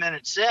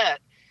 30-minute set,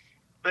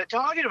 but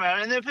talking about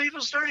it. And then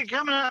people started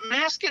coming up and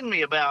asking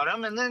me about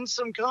them. And then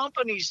some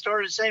companies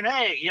started saying,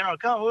 hey,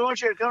 come, we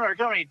want you to come to our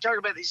company and talk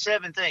about these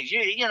 7 things.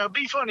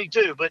 Be funny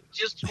too, but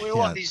we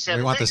want these 7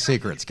 things. We want the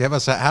secrets. Give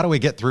us how do we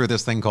get through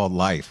this thing called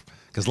life?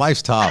 Because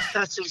life's tough.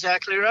 That's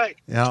exactly right.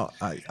 When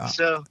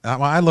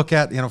I look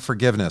at,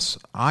 forgiveness,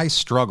 I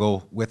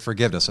struggle with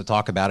forgiveness. I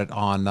talk about it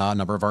on a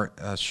number of our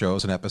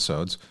shows and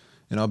episodes.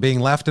 Being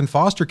left in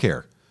foster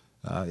care.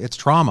 It's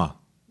trauma.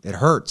 It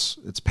hurts.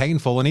 It's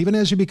painful. And even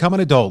as you become an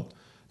adult,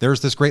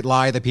 there's this great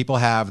lie that people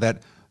have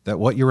that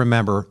what you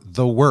remember,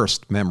 the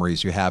worst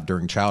memories you have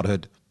during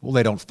childhood, well,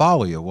 they don't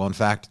follow you. Well, in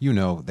fact,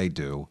 they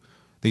do.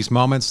 These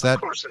moments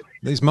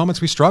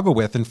we struggle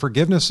with, and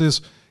forgiveness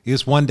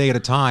is one day at a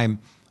time.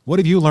 What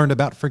have you learned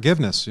about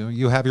forgiveness?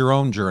 You have your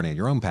own journey,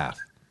 your own path.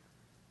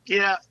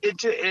 Yeah,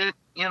 it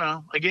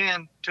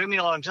again, took me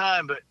a long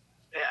time, but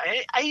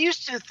I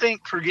used to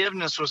think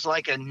forgiveness was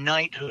like a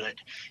knighthood,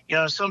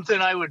 something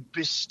I would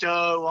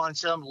bestow on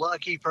some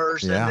lucky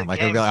person. Yeah,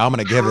 like I'm going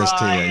to give this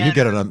to you. You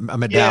get a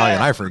medallion.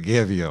 Yeah. I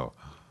forgive you.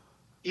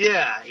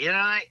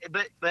 Yeah,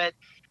 but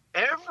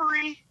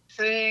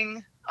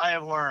everything I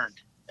have learned,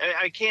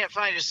 I can't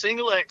find a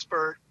single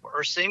expert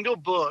or a single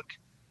book,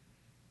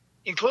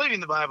 including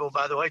the Bible,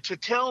 by the way, to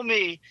tell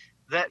me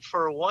that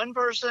for one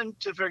person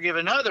to forgive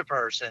another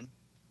person,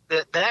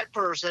 that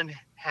person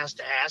has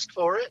to ask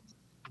for it,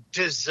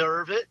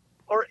 deserve it,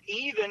 or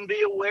even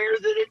be aware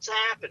that it's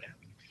happening.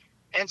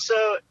 And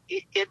so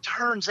it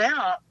turns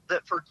out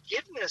that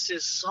forgiveness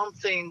is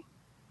something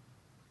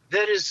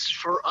that is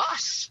for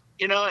us.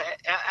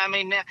 I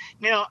mean,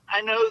 now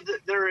I know that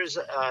there is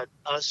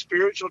a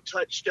spiritual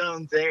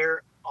touchstone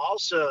there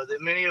also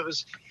that many of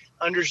us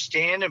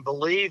understand and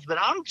believe, but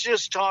I'm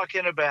just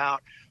talking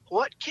about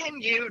what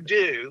can you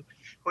do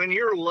when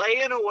you're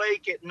laying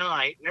awake at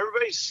night and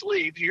everybody's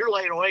asleep, you're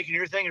laying awake and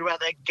you're thinking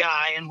about that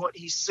guy and what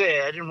he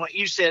said and what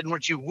you said and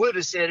what you would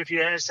have said if you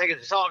had a second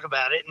to talk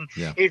about it. And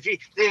if you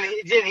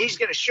then he's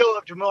going to show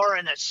up tomorrow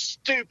in that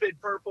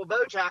stupid purple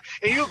bow tie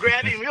and you'll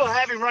grab him, you'll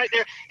have him right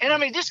there. And I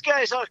mean, this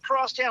guy's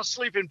across town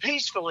sleeping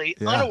peacefully,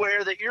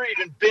 unaware that you're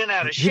even bent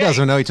out of shape. He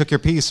doesn't know he took your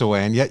peace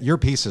away, and yet your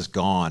peace is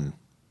gone.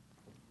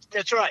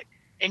 That's right.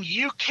 And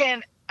you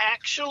can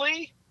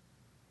actually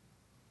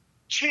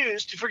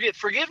choose to forgive.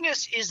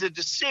 Forgiveness is a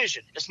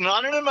decision. It's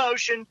not an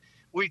emotion.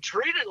 We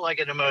treat it like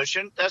an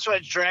emotion. That's why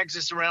it drags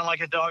us around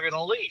like a dog on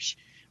a leash.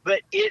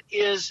 But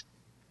it's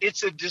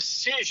a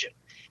decision.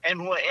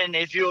 And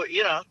if you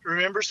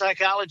remember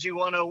Psychology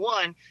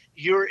 101,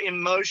 your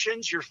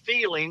emotions, your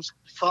feelings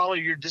follow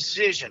your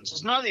decisions.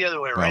 It's not the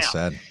other way around. Well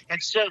said.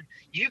 And so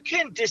you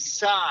can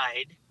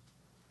decide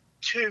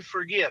to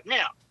forgive.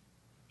 Now,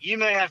 you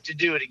may have to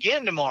do it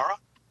again tomorrow.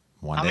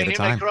 One day at a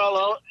time.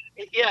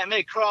 It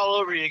may crawl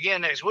over you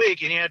again next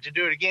week, and you have to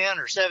do it again,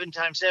 or 7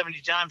 times,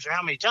 70 times, or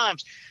how many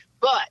times.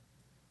 But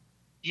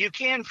you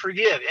can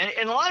forgive.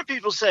 And a lot of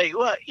people say,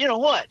 well, you know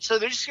what? So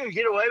they're just going to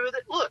get away with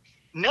it? Look,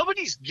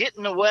 nobody's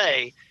getting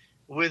away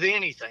with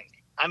anything.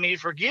 I mean,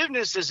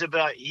 forgiveness is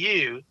about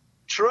you.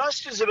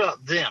 Trust is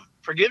about them.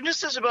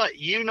 Forgiveness is about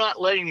you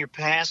not letting your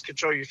past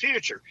control your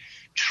future.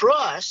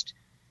 Trust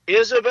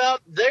is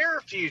about their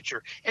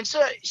future. And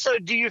so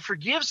do you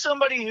forgive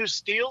somebody who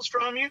steals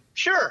from you?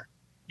 Sure.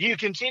 Do you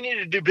continue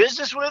to do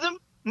business with them?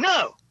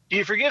 No. Do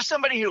you forgive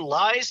somebody who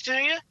lies to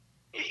you?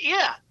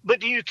 Yeah. But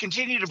do you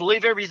continue to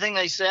believe everything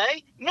they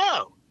say?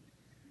 No.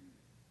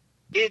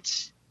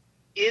 It's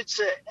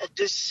a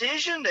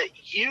decision that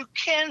you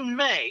can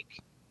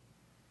make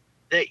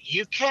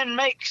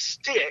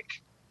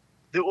stick,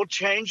 that will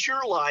change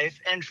your life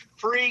and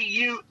free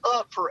you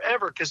up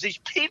forever. Because these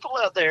people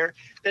out there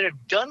that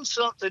have done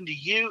something to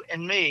you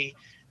and me,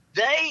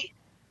 they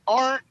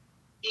aren't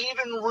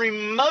even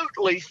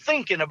remotely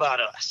thinking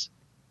about us.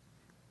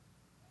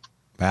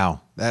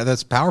 Wow,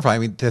 that's powerful. I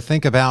mean, to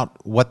think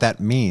about what that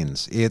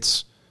means,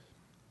 it's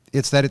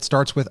that it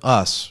starts with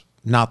us,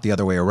 not the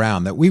other way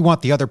around. That we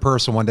want the other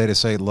person one day to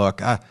say, look,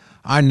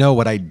 I know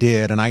what I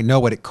did and I know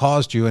what it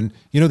caused you. And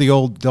you know the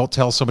old, don't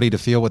tell somebody to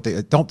feel what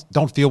they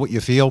don't feel what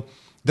you feel.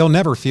 They'll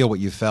never feel what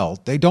you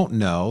felt. They don't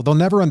know. They'll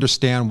never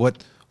understand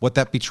what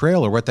that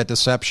betrayal or what that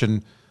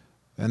deception.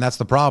 And that's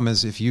the problem,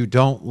 is if you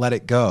don't let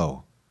it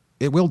go,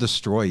 it will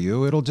destroy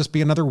you. It'll just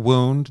be another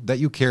wound that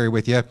you carry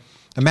with you.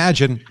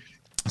 Imagine,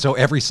 so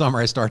every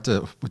summer I start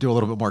to do a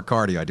little bit more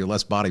cardio. I do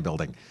less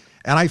bodybuilding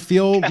and I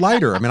feel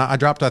lighter. I mean, I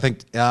dropped, I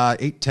think,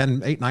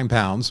 9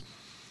 pounds.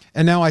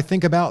 And now I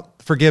think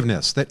about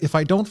forgiveness, that if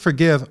I don't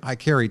forgive, I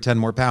carry 10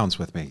 more pounds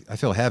with me. I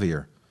feel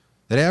heavier.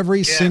 That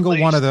every single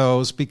one of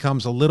those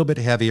becomes a little bit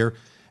heavier.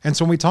 And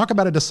so when we talk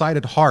about a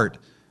decided heart,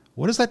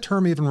 what does that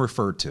term even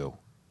refer to?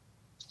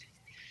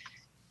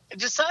 A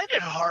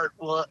decided heart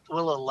will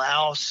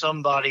allow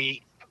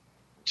somebody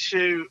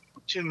to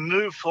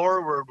move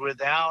forward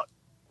without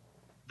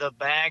the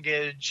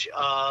baggage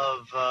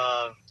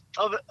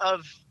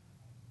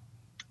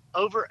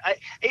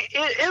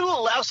it will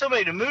allow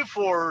somebody to move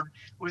forward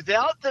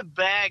without the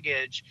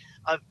baggage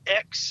of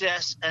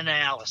excess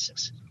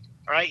analysis.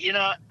 Right?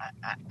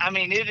 I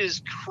mean, it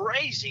is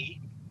crazy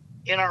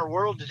in our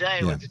world today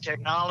with the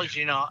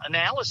technology.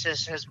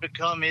 Analysis has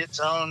become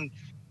its own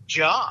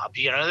job.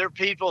 There are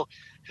people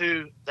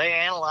who they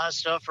analyze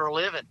stuff for a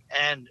living,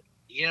 and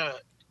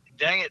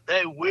dang it,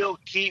 they will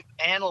keep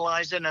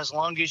analyzing as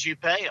long as you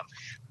pay them.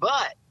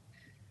 But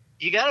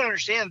you got to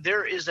understand,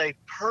 there is a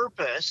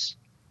purpose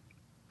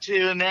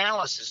to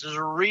analysis. There's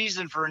a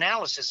reason for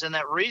analysis, and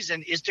that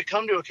reason is to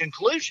come to a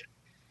conclusion.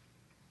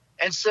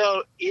 And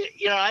so,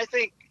 I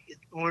think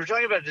when we're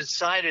talking about a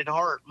decided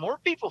heart, more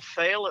people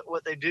fail at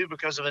what they do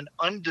because of an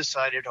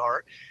undecided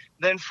heart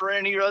than for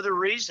any other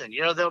reason.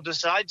 They'll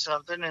decide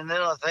something and then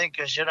they'll think,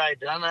 should I have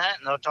done that?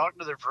 And they'll talk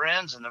to their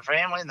friends and their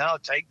family, and they'll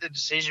take the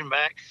decision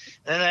back.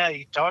 Then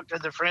they'll talk to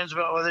their friends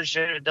about whether they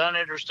should have done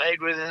it or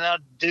stayed with it, and they'll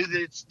do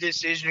the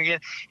decision again.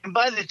 And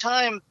by the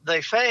time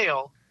they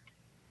fail,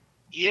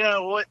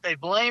 what they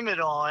blame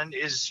it on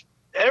is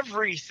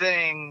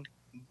everything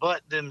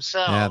but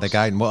themselves. Yeah, the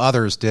guy,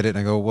 others did it, and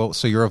I go, well,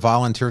 so you're a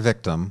volunteer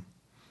victim.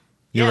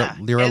 You're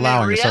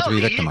allowing yourself to be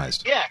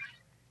victimized. Yeah.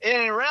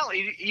 And in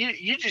reality,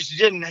 you just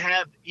didn't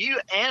have, you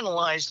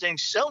analyzed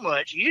things so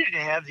much, you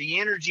didn't have the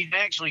energy to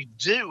actually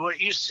do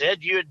what you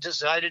said you had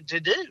decided to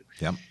do.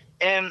 Yep.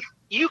 And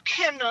you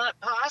cannot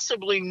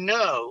possibly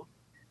know,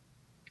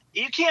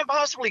 you can't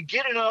possibly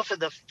get enough of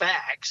the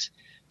facts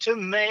to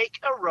make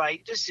a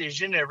right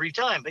decision every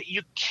time. But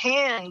you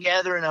can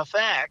gather enough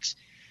facts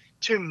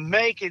to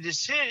make a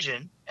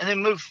decision and then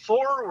move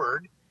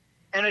forward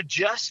and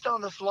adjust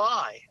on the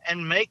fly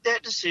and make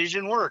that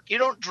decision work. You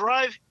don't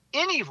drive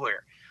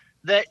anywhere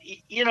that,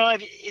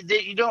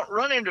 that you don't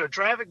run into a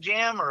traffic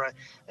jam or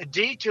a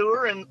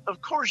detour. And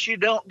of course you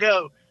don't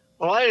go,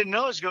 well, I didn't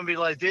know it's going to be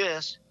like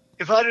this.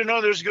 If I didn't know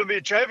there was going to be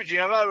a traffic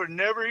jam, I would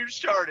never even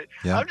start it.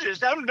 Yeah.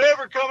 I'm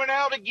never coming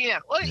out again.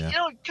 Well,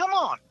 Yeah. Come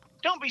on,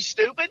 don't be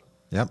stupid.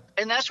 Yep.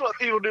 And that's what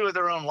people do with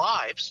their own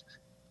lives.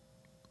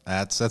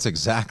 That's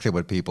exactly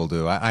what people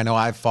do. I know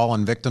I've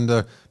fallen victim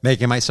to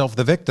making myself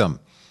the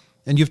victim.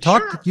 And you've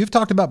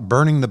talked about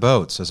burning the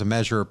boats as a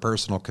measure of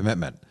personal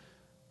commitment.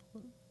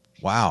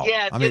 Wow.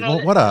 Yeah, I mean,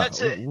 what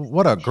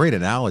a great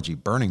analogy,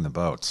 burning the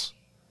boats.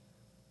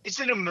 It's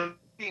an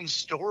amazing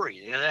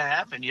story. That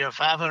happened,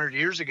 500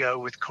 years ago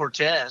with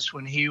Cortez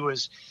when he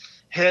was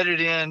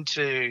headed in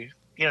to,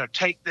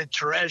 take the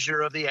treasure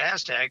of the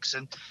Aztecs.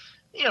 And,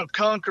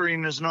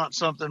 conquering is not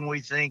something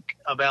we think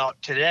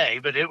about today,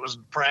 but it was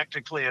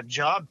practically a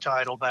job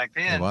title back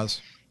then. It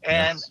was.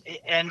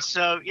 And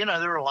so,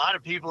 there were a lot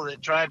of people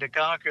that tried to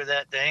conquer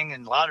that thing,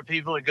 and a lot of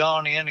people had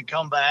gone in and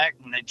come back,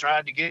 and they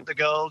tried to get the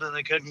gold, and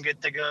they couldn't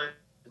get the gold.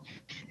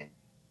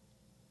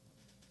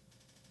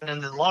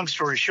 And the long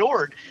story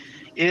short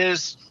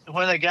is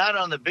when they got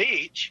on the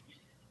beach,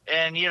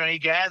 and, he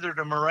gathered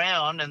them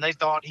around, and they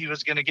thought he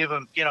was going to give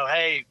them,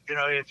 hey,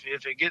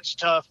 if it gets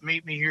tough,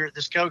 meet me here at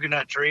this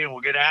coconut tree, and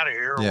we'll get out of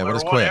here. Or we'll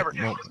just whatever.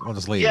 quit. We'll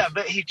just leave. Yeah,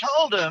 but he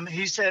told them,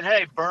 he said,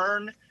 hey,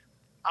 burn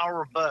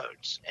our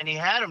boats. And he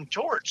had them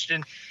torched.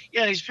 And,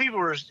 these people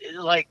were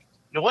like,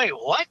 wait,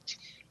 what?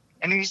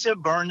 And he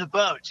said, burn the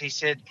boats. He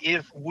said,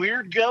 if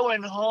we're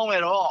going home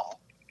at all,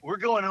 we're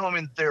going home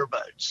in their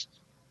boats.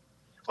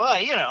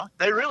 Well,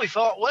 they really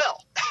fought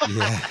well.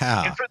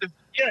 Yeah. And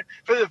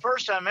for the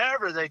first time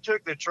ever, they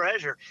took the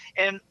treasure.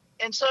 And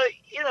so,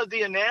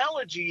 the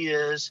analogy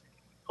is,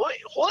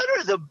 what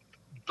are the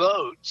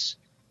boats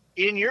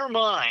in your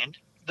mind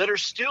that are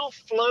still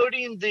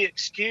floating the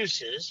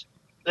excuses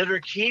that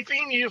are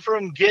keeping you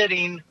from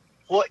getting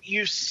what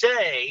you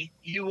say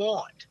you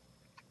want?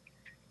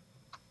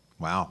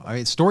 Wow. I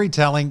mean,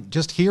 storytelling,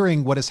 just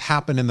hearing what has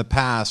happened in the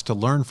past to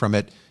learn from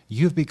it,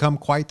 you've become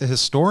quite the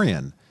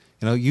historian.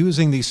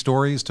 Using these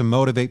stories to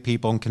motivate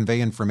people and convey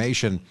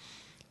information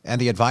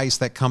and the advice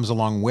that comes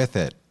along with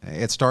it.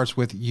 It starts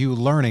with you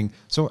learning.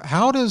 So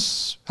how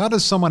does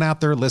someone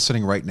out there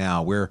listening right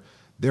now, where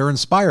they're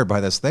inspired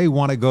by this, they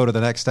want to go to the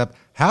next step,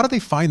 how do they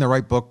find the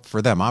right book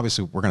for them?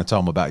 Obviously, we're going to tell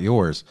them about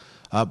yours.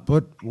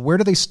 But where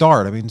do they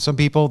start? I mean, some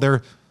people,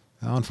 they're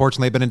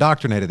unfortunately been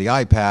indoctrinated, the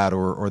iPad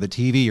or the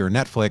TV or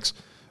Netflix.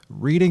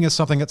 Reading is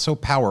something that's so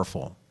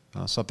powerful,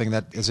 something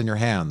that is in your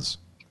hands.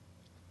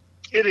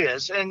 It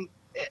is. And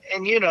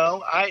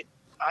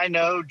I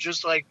know,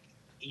 just like,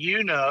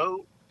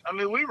 I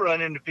mean, we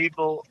run into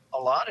people a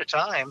lot of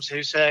times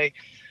who say,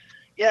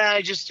 yeah,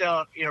 I just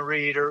don't,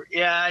 read, or,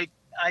 yeah,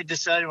 I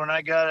decided when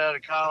I got out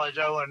of college,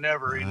 I would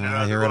never read another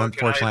I hear it, book.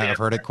 unfortunately, I've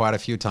heard it quite a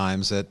few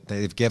times that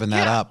they've given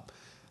that up.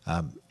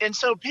 And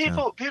so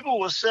people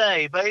will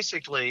say,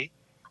 basically,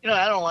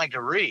 I don't like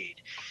to read.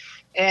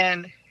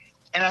 And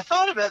I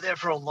thought about that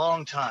for a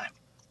long time.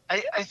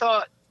 I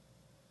thought,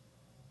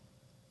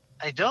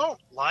 I don't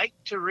like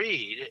to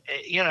read,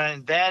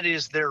 and that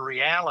is their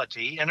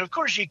reality. And of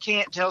course you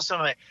can't tell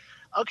somebody,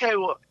 okay,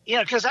 well,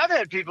 because I've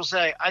had people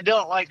say, I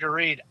don't like to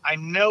read. I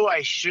know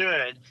I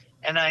should.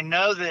 And I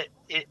know that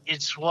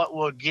it's what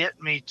will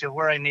get me to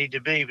where I need to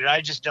be, but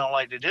I just don't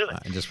like to do it.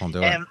 I just won't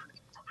do it.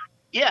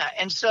 Yeah.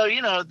 And so,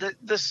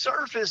 the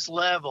surface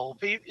level,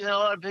 a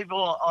lot of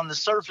people on the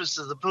surface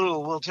of the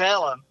pool will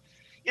tell them,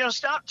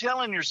 stop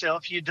telling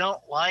yourself you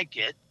don't like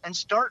it and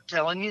start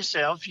telling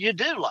yourself you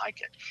do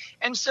like it.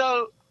 And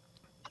so,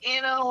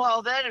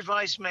 while that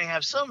advice may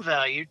have some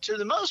value, to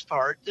the most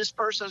part, this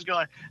person is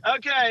going,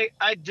 okay,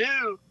 I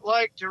do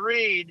like to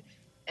read.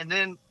 And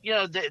then,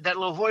 that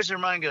little voice in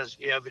their mind goes,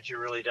 yeah, but you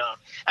really don't.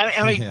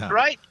 I mean, yeah.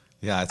 Right?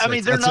 Yeah.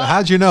 They're not.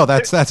 How'd you know?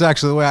 That's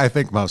actually the way I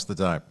think most of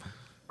the time.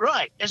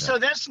 Right. And so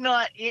that's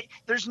not it.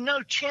 There's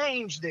no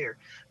change there,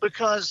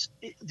 because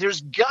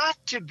there's got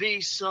to be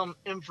some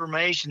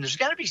information. There's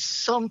got to be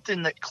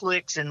something that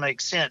clicks and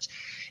makes sense.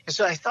 And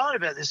so I thought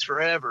about this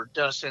forever,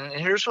 Dustin, and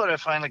here's what I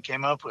finally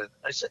came up with.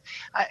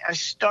 I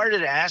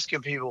started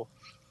asking people,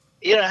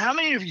 how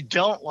many of you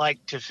don't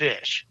like to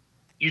fish?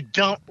 You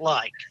don't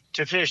like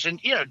to fish.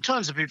 And,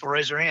 tons of people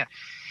raise their hand.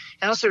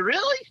 And I said,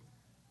 really?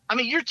 I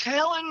mean, you're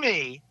telling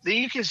me that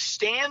you can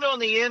stand on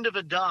the end of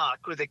a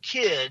dock with a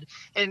kid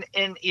and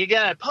you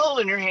got a pole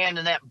in your hand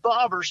and that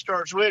bobber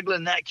starts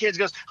wiggling. That kid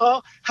goes,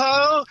 oh,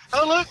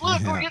 look, Yeah.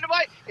 we're getting a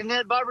bite. And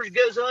that bobber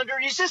goes under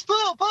and he says,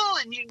 pull.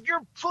 And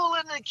you're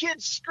pulling, the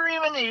kid's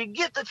screaming, and you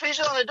get the fish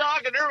on the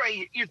dock, and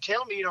everybody, you're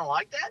telling me you don't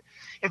like that?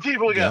 And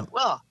people would go, Yeah.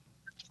 well,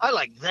 I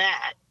like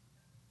that,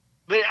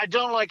 but I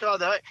don't like all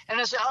that. And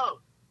I said,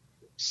 oh,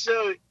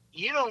 so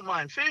you don't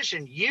mind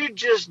fishing. You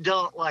just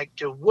don't like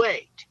to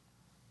wait.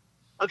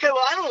 Okay,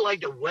 well, I don't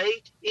like to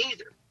wait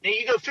either. Now,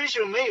 you go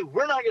fishing with me,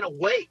 we're not going to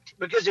wait,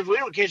 because if we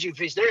don't catch any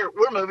fish there,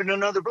 we're moving to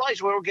another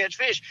place where we'll catch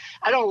fish.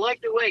 I don't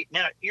like to wait.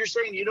 Now, you're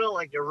saying you don't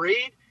like to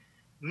read?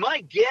 My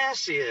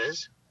guess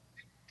is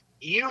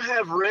you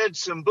have read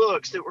some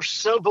books that were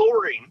so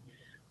boring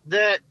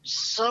that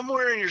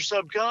somewhere in your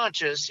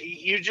subconscious,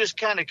 you just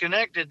kind of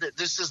connected that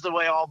this is the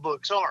way all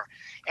books are.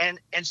 And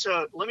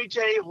so let me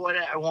tell you what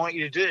I want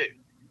you to do.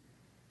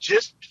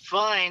 Just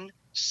find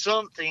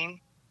something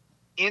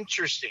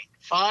interesting.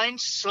 Find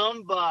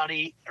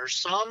somebody or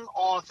some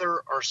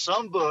author or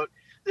some book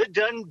that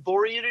doesn't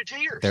bore you to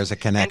tears. There's a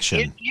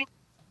connection.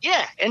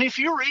 And if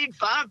you read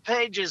 5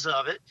 pages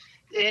of it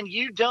and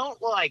you don't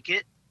like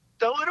it,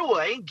 throw it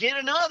away and get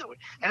another one.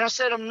 And I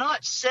said, I'm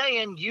not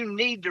saying you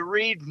need to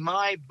read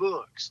my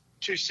books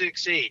to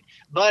succeed,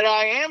 but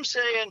I am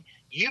saying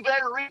you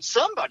better read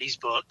somebody's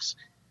books.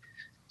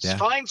 Yeah.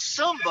 Find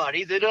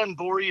somebody that doesn't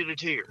bore you to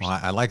tears. Well,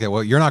 I like that.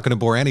 Well, you're not going to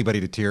bore anybody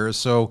to tears.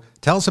 So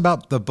tell us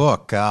about the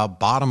book,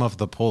 Bottom of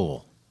the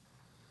Pool.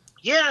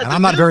 Yeah. And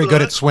I'm not very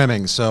good at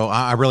swimming, so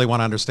I really want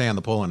to understand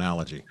the pool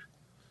analogy.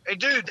 Hey,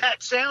 dude,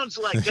 that sounds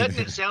like, doesn't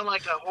it sound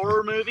like a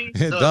horror movie?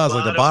 It does,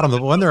 like the bottom of the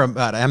pool. Wasn't there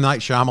an M.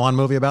 Night Shyamalan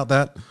movie about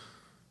that?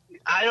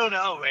 I don't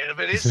know, man,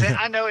 but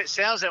I know it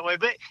sounds that way.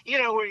 But,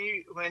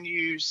 when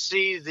you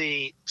see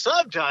the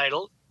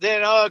subtitle,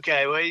 then,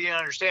 okay, well, you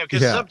understand.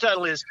 Because the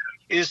subtitle is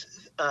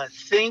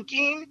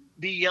thinking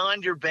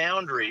beyond your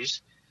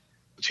boundaries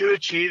to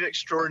achieve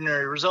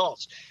extraordinary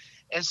results.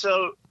 And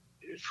so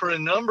for a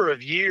number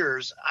of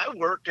years, I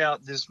worked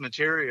out this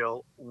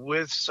material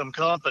with some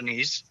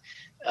companies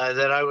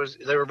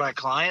they were my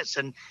clients,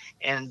 and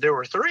there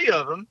were 3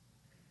 of them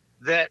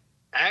that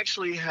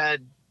actually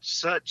had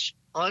such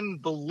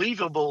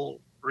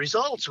unbelievable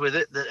results with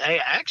it that they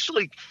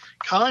actually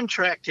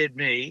contracted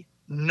me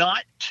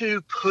not to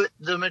put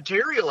the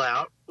material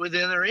out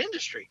within their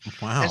industry.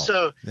 Wow. And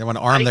so they want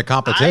to arm the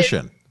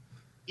competition.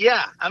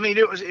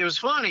 It was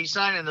funny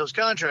signing those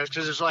contracts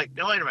because it's like,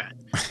 no, wait a minute.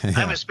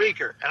 I'm a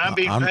speaker and I'm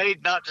being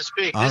paid not to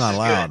speak. I'm not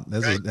allowed.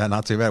 This is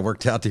not too bad. It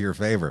worked out to your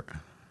favor.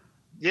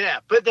 Yeah,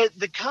 but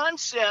the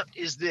concept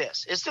is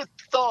this. It's the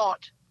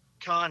thought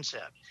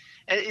concept.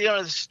 And,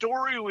 the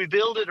story we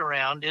build it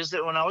around is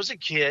that when I was a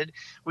kid,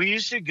 we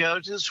used to go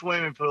to the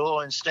swimming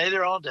pool and stay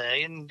there all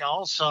day and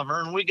all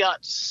summer. And we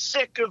got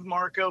sick of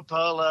Marco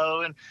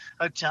Polo and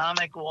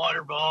Atomic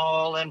Water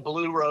Ball and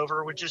Blue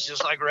Rover, which is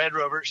just like Red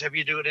Rover, except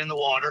you do it in the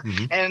water.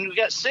 Mm-hmm. And we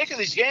got sick of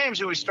these games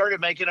and we started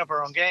making up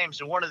our own games.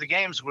 And one of the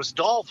games was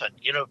Dolphin.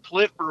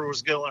 Flipper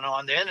was going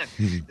on then.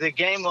 And the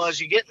game was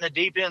you get in the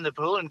deep end of the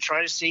pool and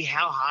try to see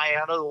how high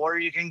out of the water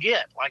you can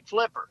get, like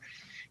Flipper.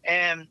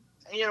 And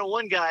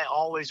one guy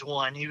always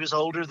won. He was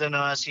older than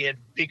us. He had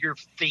bigger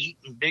feet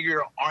and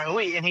bigger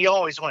arms, and he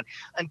always won.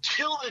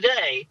 Until the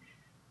day,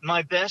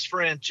 my best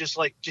friend just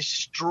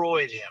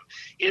destroyed him.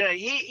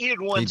 He had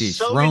won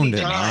so many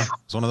times. Huh?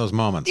 It's one of those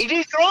moments. He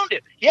dethroned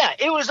him. Yeah,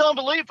 it was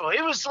unbelievable.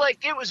 It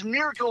was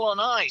Miracle on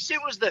Ice.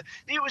 It was the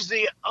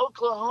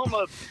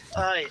Oklahoma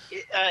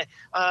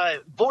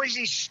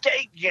Boise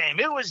State game.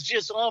 It was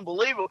just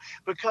unbelievable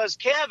because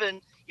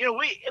Kevin.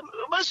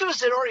 Most of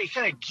us had already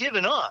kind of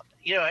given up.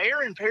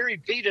 Aaron Perry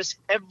beat us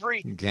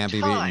every time. Can't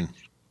be beaten.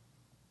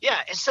 Yeah,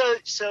 and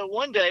so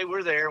one day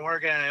we're there and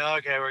we're going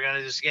to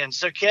do this again.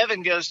 So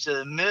Kevin goes to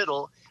the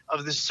middle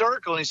of the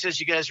circle and he says,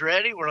 "You guys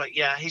ready?" We're like,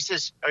 "Yeah." He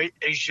says, "Are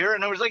you sure?"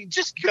 And I was like,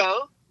 "Just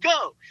go."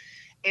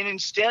 And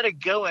instead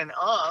of going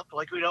up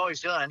like we'd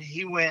always done,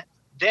 he went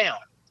down.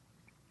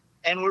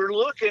 And we're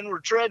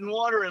treading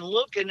water and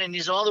looking, and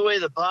he's all the way to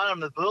the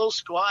bottom of the pool,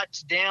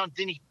 squats down,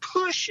 then he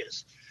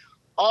pushes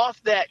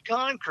off that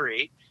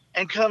concrete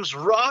and comes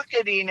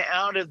rocketing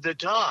out of the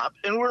top,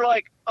 and we're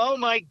like, oh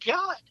my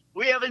God,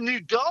 we have a new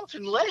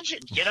dolphin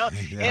legend, Yeah.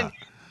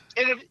 And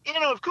if,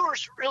 of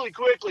course, really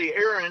quickly,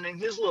 Aaron and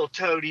his little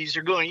toadies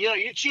are going,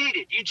 you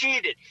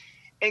cheated.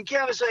 And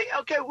Kevin's like,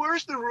 okay,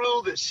 where's the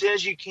rule that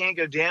says you can't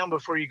go down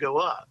before you go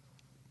up?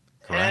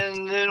 Correct.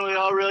 And then we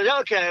all realized,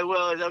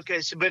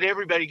 so but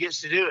everybody gets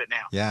to do it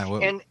now. Yeah.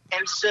 Well, and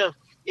so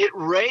it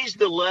raised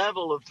the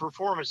level of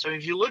performance. So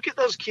if you look at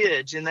those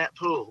kids in that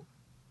pool,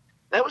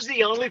 that was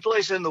the only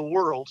place in the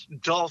world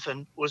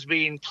Dolphin was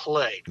being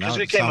played because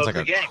we came up with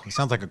the game. It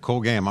sounds like a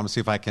cool game. I'm going to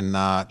see if I can,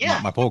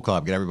 my pool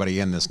club, get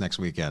everybody in this next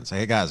weekend. Say,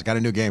 hey, guys, I got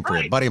a new game for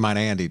you. A buddy of mine,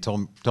 Andy,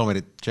 told me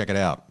to check it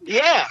out.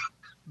 Yeah.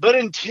 But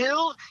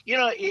until,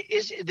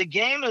 the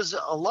game is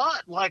a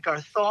lot like our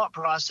thought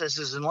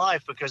processes in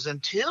life because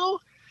until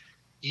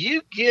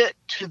you get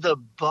to the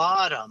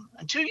bottom,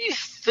 until you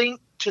think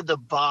to the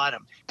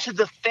bottom, to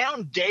the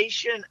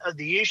foundation of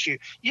the issue,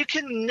 you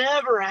can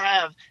never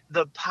have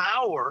the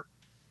power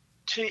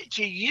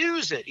to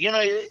use it.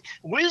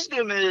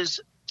 Wisdom is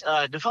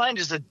defined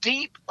as a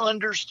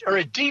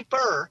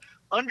deeper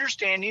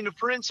understanding of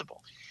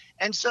principle.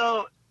 And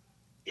so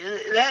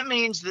that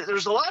means that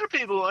there's a lot of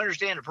people who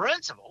understand the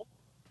principle,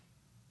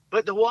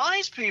 but the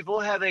wise people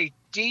have a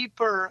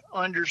deeper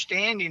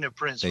understanding of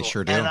principle. They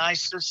sure do. And I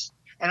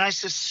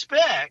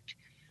suspect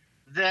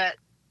that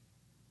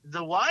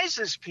the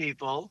wisest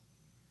people,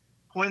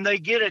 when they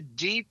get a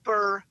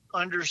deeper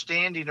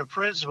understanding of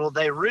principle,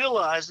 they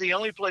realize the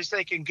only place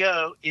they can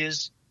go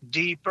is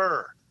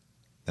deeper.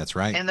 That's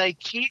right. And they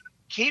keep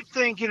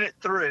thinking it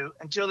through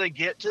until they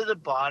get to the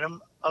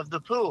bottom of the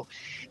pool.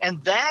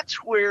 And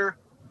that's where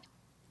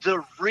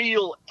the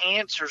real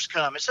answers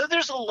come. And so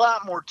there's a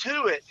lot more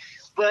to it,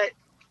 but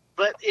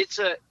it's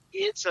a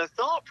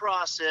thought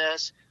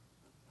process.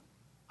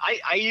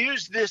 I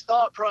use this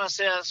thought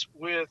process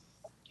with,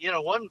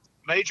 one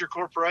major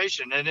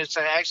corporation, and it's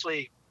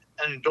actually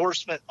an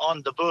endorsement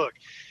on the book.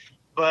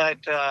 But,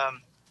 5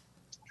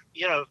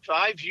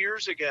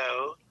 years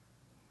ago,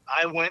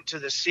 I went to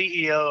the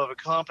CEO of a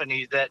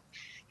company that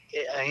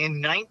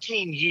in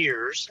 19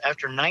 years,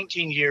 after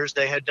 19 years,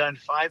 they had done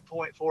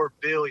 $5.4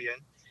 billion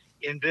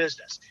in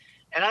business.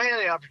 And I had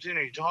the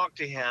opportunity to talk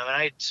to him, and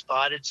I had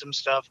spotted some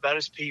stuff about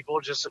his people,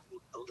 just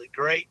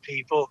great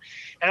people.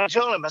 And I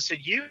told him, I said,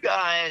 you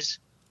guys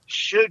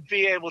should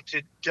be able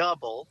to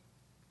double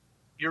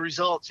your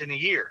results in a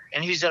year.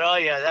 And he said, oh,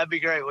 yeah, that'd be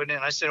great, wouldn't it?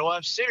 And I said, well,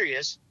 I'm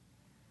serious.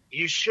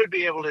 You should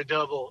be able to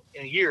double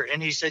in a year.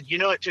 And he said,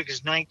 it took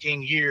us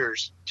 19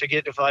 years to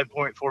get to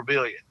 5.4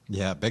 billion.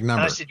 Yeah, big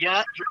number. And I said,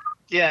 I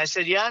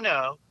said, I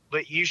know,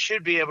 but you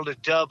should be able to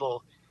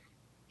double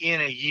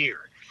in a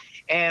year.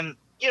 And,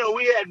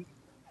 we had,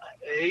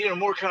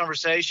 more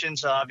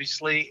conversations,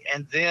 obviously.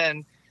 And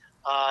then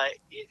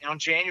on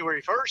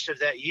January 1st of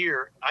that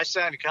year, I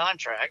signed a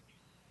contract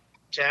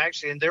to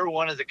actually, and they're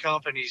one of the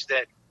companies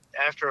that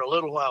after a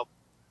little while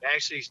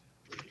actually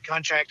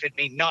contracted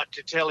me not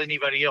to tell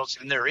anybody else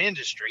in their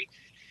industry.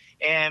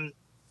 And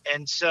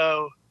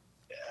so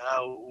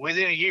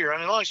within a year,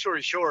 long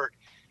story short,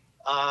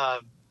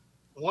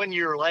 1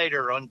 year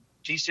later on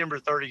December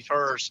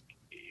 31st,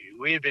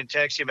 we had been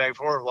texting back and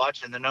forth,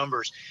 watching the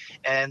numbers,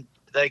 and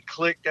they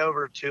clicked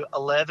over to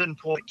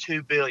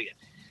 11.2 billion.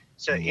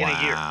 So in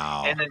a year.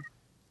 And then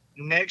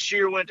next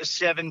year went to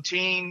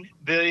 17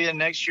 billion,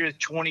 next year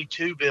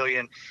 22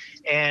 billion.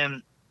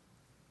 And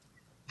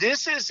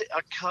this is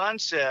a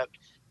concept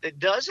that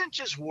doesn't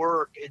just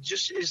work. It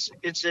just is.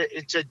 It's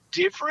a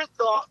different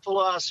thought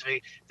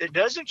philosophy that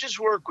doesn't just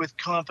work with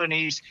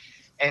companies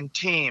and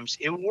teams.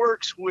 It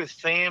works with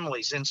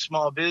families and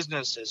small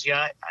businesses.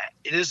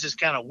 This is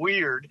kind of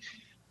weird,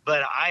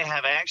 but I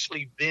have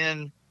actually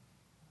been,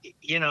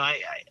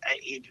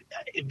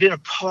 I've been a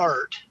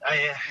part. I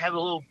have a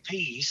little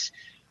piece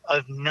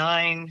of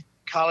 9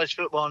 college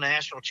football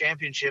national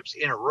championships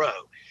in a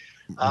row.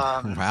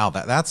 Wow,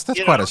 that's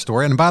quite a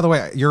story. And by the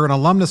way, you're an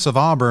alumnus of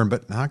Auburn,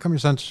 but how come you're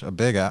such a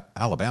big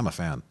Alabama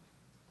fan?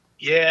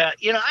 Yeah,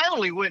 I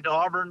only went to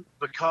Auburn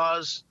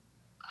because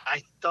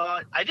I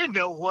thought I didn't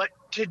know what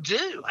to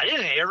do.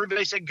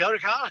 Everybody said go to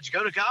college.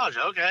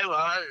 Okay,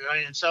 well,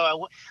 and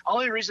so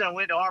only reason I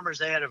went to Auburn is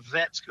they had a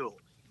vet school,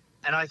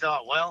 and I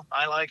thought, well,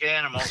 I like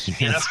animals.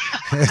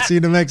 It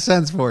seemed to make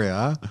sense for you,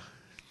 huh?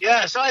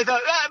 Yeah, so I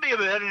thought I'd be a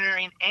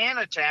veterinarian and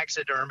a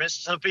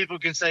taxidermist, so people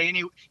can say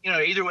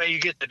either way you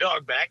get the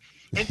dog back.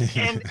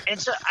 And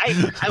so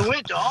I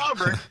went to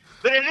Auburn,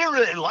 but I didn't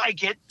really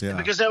like it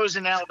because I was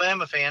an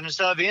Alabama fan, and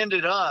so I've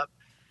ended up,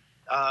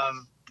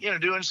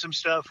 doing some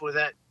stuff with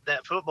that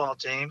football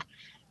team,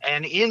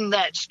 and in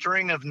that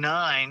string of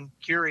 9,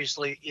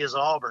 curiously, is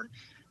Auburn,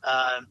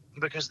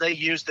 because they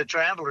used the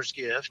traveler's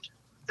gift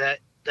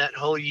that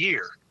whole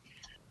year,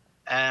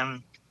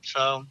 and.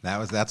 So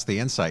that's the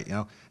insight.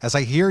 As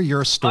I hear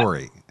your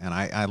story and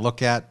I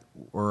look at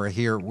or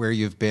hear where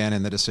you've been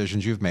and the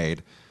decisions you've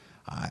made,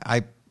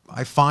 I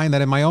find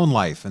that in my own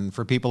life and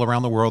for people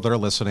around the world that are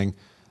listening,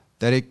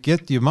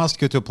 that you must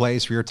get to a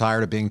place where you're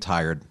tired of being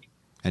tired,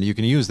 and you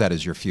can use that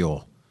as your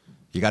fuel.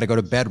 You got to go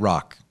to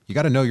bedrock. You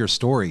got to know your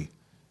story.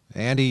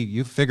 Andy,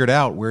 you figured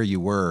out where you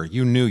were.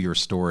 You knew your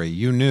story.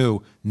 You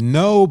knew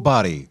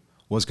nobody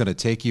was going to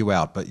take you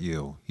out but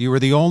you. You were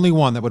the only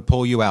one that would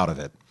pull you out of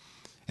it.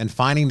 And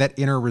finding that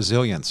inner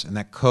resilience and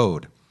that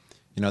code.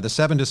 The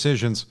 7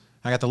 decisions,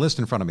 I got the list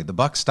in front of me. The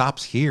buck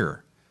stops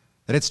here.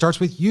 That it starts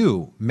with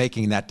you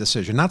making that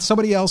decision, not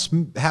somebody else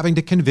having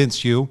to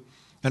convince you,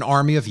 an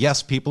army of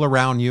yes people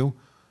around you.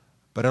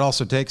 But it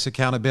also takes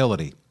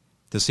accountability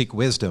to seek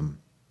wisdom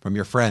from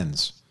your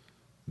friends,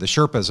 the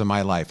Sherpas in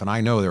my life, and I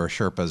know there are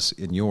Sherpas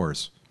in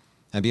yours,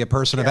 and be a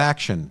person of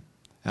action.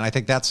 And I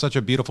think that's such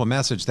a beautiful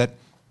message that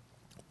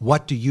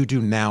what do you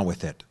do now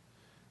with it?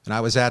 And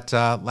I was at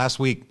last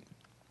week,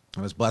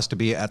 I was blessed to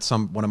be at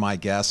one of my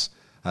guests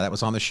that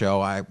was on the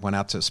show. I went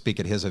out to speak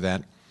at his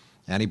event,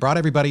 and he brought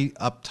everybody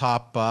up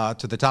top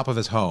to the top of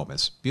his home,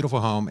 his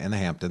beautiful home in the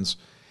Hamptons.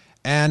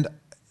 And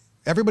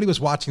everybody was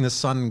watching the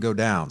sun go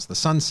down, the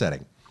sun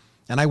setting.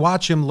 And I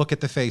watch him look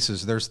at the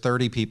faces. There's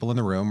 30 people in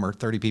the room or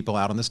 30 people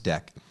out on this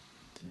deck.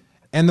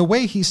 And the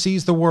way he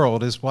sees the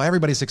world is, well,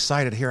 everybody's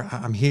excited here.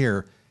 I'm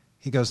here.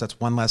 He goes, that's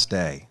one less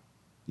day.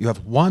 You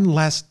have one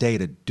less day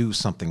to do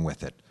something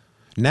with it.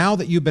 Now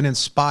that you've been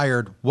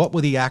inspired, what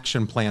will the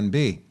action plan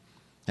be?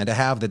 And to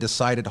have the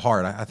decided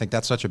heart, I think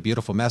that's such a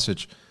beautiful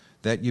message,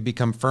 that you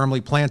become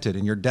firmly planted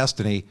and your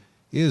destiny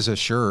is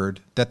assured,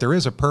 that there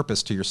is a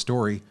purpose to your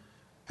story,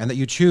 and that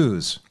you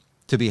choose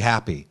to be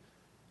happy.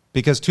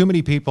 Because too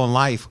many people in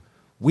life,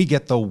 we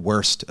get the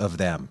worst of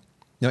them.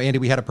 Andy,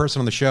 we had a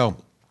person on the show.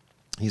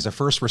 He's a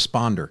first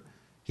responder.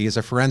 He is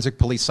a forensic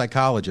police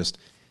psychologist.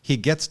 He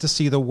gets to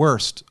see the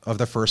worst of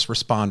the first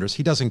responders.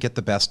 He doesn't get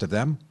the best of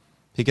them.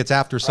 He gets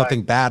after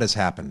something bad has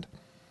happened.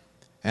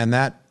 and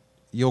that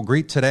you'll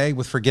greet today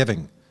with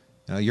forgiving.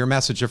 Your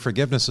message of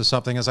forgiveness is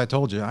something, as I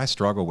told you, I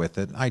struggle with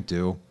it. I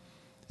do.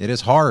 It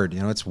is hard.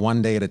 It's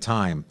one day at a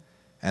time.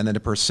 And then to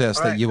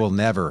persist that you will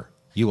never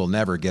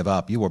give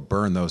up. You will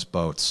burn those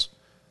boats,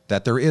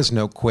 that there is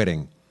no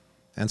quitting.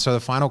 And so the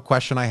final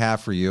question I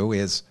have for you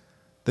is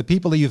the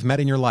people that you've met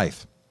in your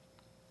life,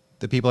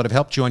 the people that have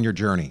helped you on your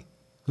journey,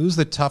 who's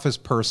the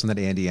toughest person that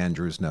Andy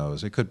Andrews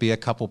knows? It could be a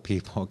couple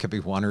people. It could be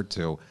one or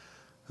two.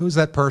 Who's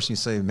that person you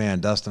say,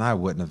 man, Dustin, I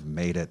wouldn't have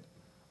made it?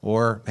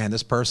 Or, man,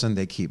 this person,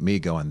 they keep me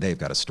going. They've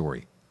got a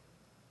story.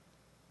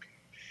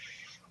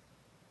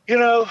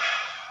 I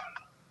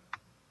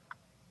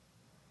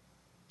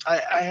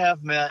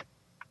have met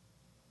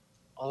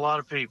a lot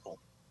of people,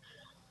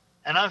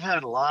 and I've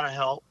had a lot of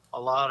help,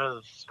 a lot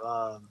of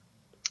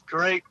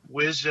great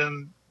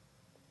wisdom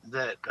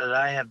that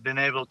I have been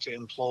able to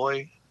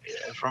employ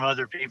from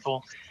other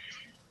people.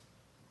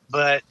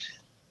 But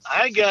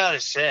I gotta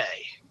say,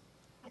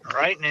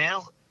 right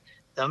now,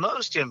 the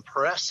most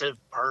impressive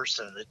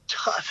person, the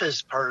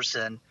toughest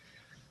person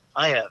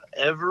I have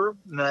ever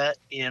met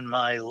in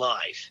my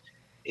life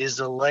is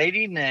a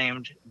lady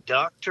named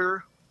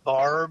Dr.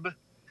 Barb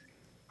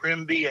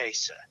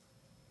Primbiesa.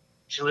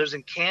 She lives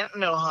in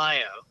Canton,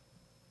 Ohio,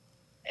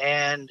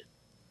 and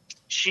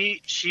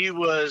she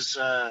was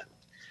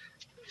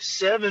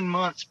 7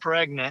 months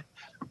pregnant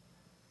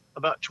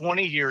about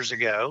 20 years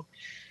ago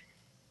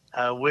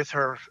with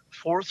her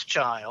fourth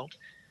child,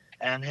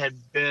 and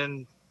had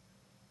been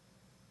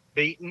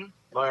beaten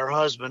by her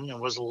husband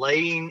and was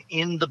laying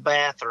in the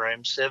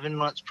bathroom, 7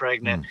 months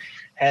pregnant,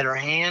 had her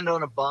hand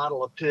on a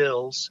bottle of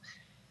pills,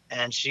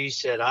 and she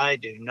said, I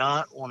do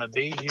not want to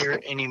be here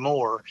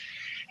anymore.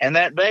 And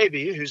that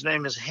baby, whose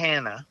name is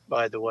Hannah,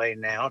 by the way,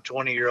 now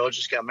 20-year-old,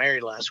 just got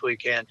married last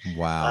weekend.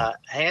 Wow.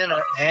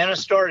 Hannah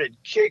started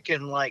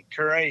kicking like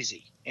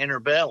crazy in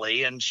her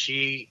belly, and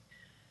she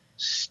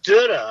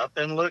stood up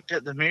and looked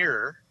at the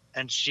mirror,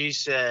 and she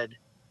said,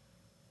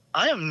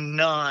 I am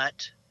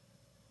not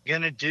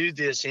going to do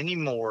this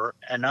anymore,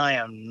 and I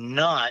am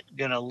not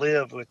going to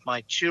live with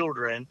my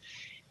children,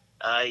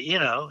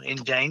 in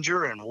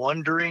danger and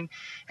wondering.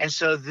 And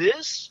so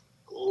this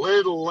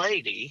little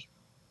lady,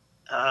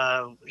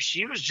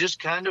 she was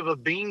just kind of a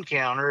bean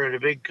counter at a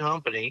big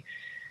company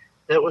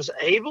that was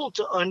able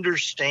to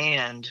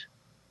understand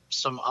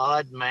some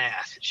odd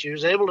math. She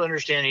was able to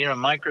understand,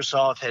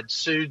 Microsoft had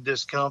sued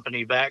this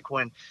company back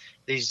when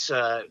these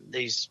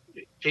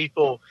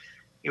people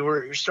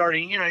were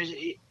starting,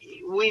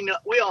 we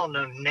all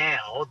know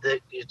now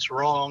that it's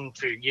wrong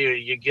for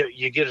you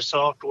get a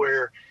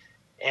software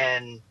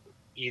and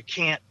you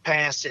can't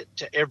pass it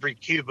to every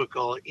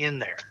cubicle in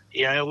there.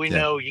 We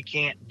know you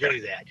can't do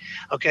that.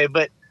 Okay,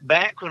 but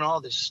back when all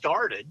this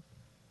started,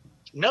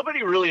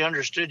 nobody really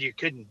understood you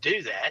couldn't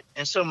do that.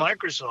 And so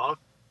Microsoft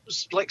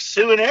was like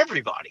suing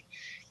everybody.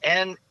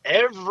 And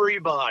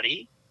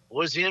everybody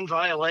was in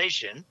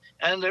violation.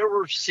 And there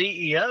were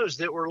CEOs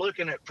that were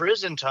looking at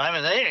prison time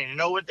and they didn't even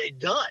know what they'd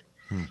done.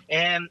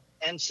 And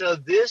so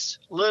this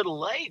little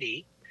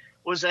lady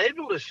was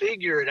able to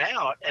figure it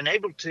out and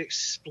able to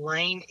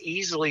explain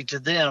easily to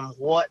them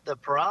what the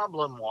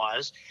problem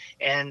was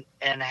and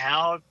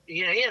how,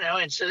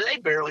 and so they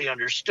barely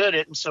understood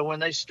it. And so when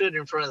they stood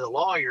in front of the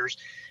lawyers,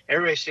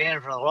 everybody standing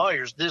in front of the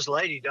lawyers, this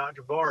lady,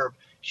 Dr. Barb,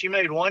 she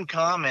made one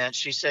comment.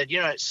 She said,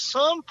 at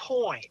some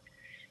point,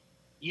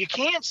 you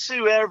can't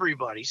sue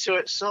everybody. So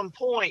at some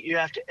point, you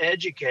have to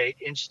educate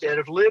instead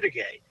of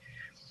litigate.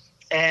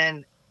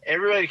 And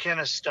everybody kind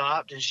of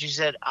stopped, and she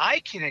said, I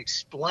can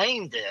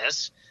explain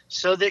this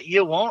so that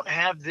you won't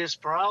have this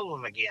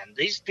problem again.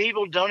 These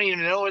people don't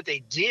even know what they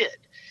did.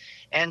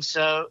 And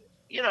so,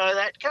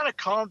 that kind of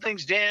calmed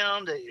things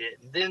down.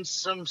 Then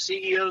some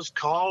CEOs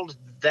called.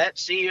 That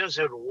CEO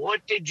said,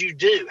 what did you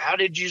do? How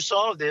did you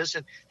solve this?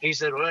 And he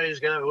said, well,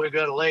 we've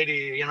got a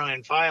lady,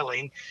 in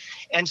filing.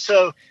 And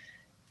so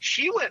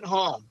she went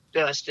home,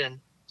 Dustin,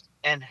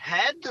 and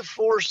had the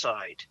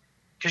foresight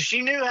because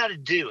she knew how to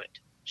do it.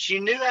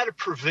 She knew how to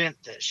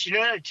prevent this. She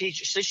knew how to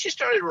teach it. So she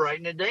started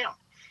writing it down.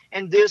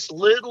 And this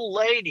little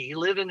lady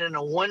living in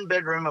a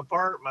one-bedroom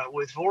apartment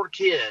with 4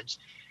 kids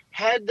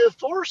had the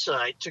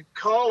foresight to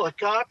call a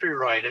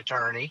copyright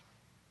attorney,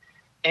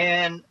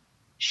 and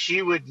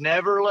she would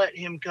never let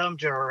him come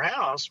to her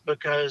house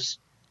because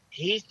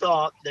he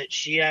thought that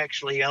she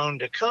actually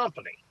owned a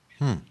company.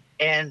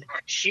 And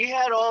she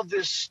had all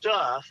this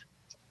stuff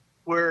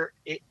where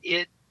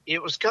it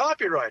was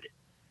copyrighted.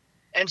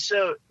 And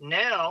so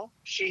now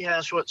she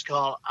has what's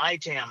called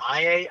ITAM,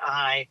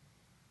 IAITAM.org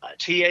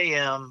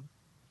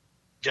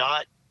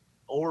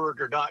or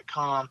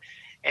 .com.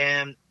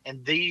 And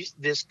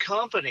this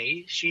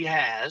company she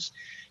has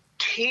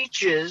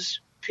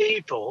teaches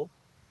people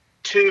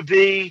to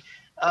be,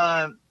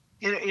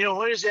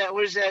 what is that?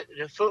 What is that?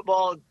 The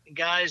football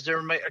guys,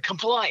 they're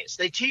compliance.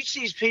 They teach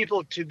these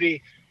people to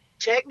be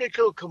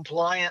technical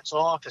compliance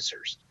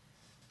officers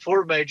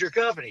for major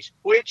companies,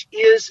 which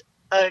is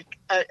a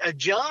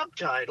job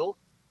title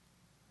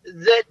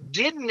that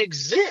didn't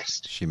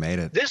exist. She made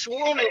it. This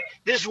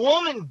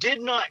woman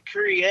did not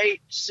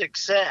create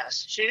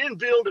success. She didn't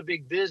build a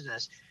big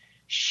business.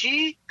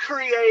 She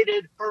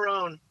created her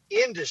own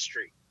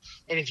industry.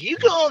 And if you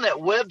go on that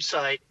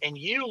website and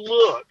you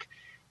look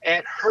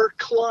at her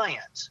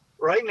clients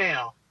right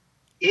now,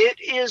 it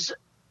is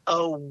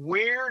a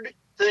weird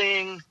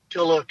thing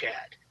to look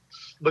at,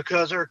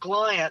 because her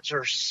clients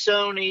are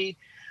Sony,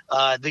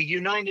 the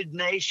United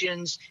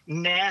Nations,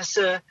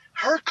 NASA.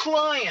 Her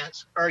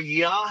clients are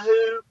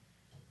Yahoo,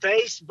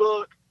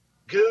 Facebook,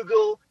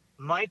 Google,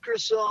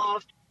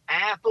 Microsoft,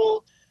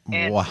 Apple,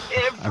 and wow.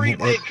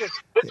 everybody.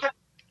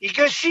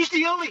 Because she's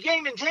the only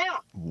game in town.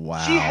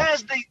 Wow.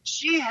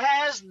 She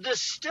has the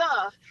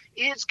stuff.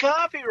 It's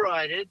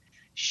copyrighted.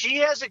 She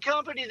has a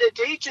company that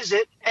teaches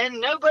it,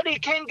 and nobody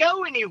can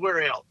go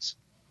anywhere else.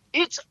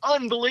 It's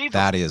unbelievable.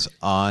 That is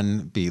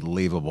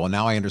unbelievable.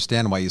 Now I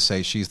understand why you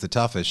say she's the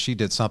toughest. She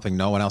did something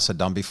no one else had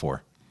done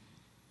before.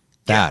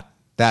 That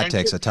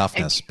takes a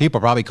toughness.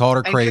 People probably called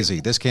her crazy.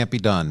 This can't be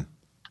done.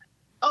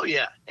 Oh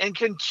yeah, and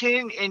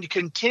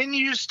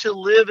continues to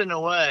live in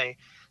a way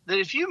that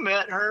if you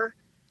met her,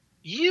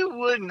 you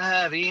wouldn't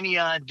have any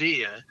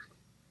idea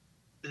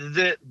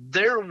that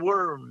there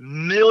were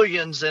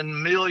millions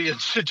and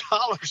millions of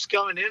dollars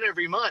coming in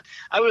every month.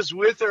 I was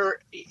with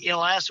her,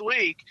 last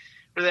week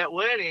for that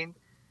wedding,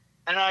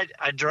 and I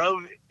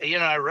drove,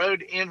 I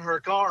rode in her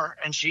car,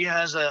 and she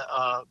has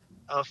a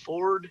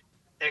Ford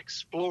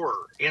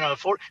Explorer,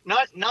 Ford,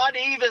 not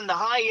even the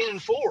high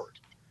end Ford.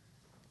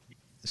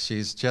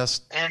 She's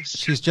just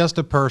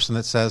a person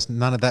that says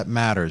none of that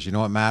matters. You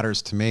know what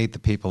matters to me? The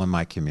people in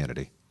my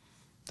community,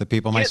 the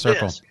people in my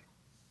circle.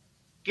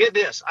 Get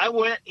this. I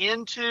went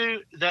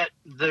into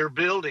their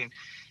building,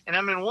 and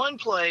I'm in one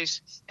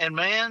place, and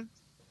man,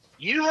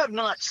 you have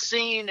not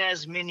seen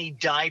as many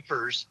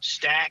diapers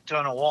stacked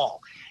on a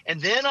wall.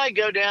 And then I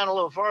go down a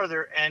little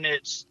farther, and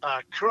it's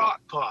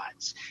crock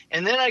pots.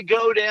 And then I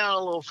go down a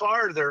little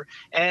farther,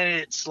 and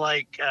it's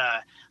like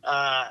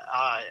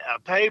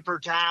paper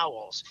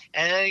towels.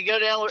 And then you go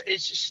down,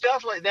 it's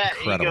stuff like that.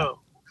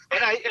 Incredible.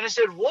 And you go, and I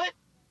said, what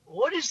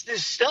is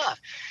this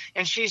stuff?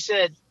 And she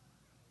said,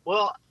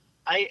 well,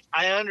 I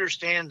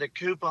understand the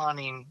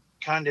couponing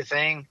kind of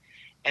thing,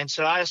 and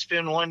so I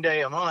spend one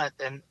day a month,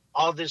 and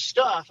all this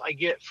stuff I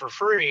get for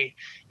free,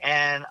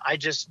 and I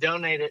just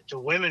donate it to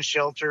women's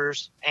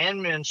shelters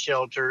and men's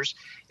shelters,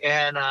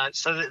 and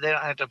so that they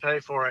don't have to pay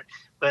for it.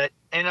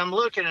 And I'm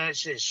looking, and it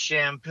says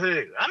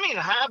shampoo. I mean,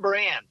 high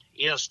brand,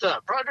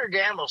 stuff, Procter &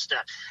 Gamble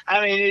stuff.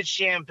 I mean, it's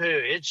shampoo,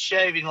 it's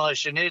shaving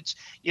lotion, it's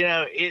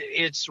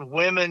it's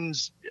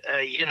women's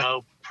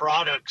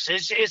products,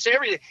 it's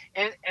everything.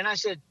 And I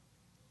said,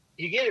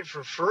 you get it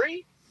for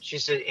free? She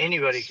said,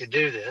 anybody could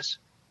do this.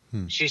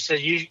 She said,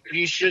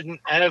 you shouldn't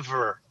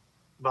ever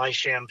buy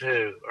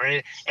shampoo or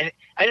anything. And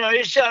I know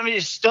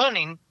it's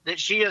stunning that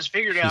she has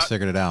figured it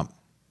out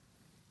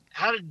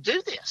how to do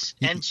this.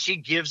 And she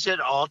gives it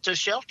all to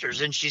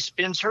shelters, and she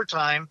spends her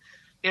time,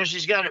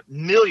 she's got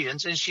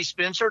millions, and she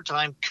spends her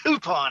time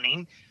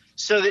couponing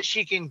so that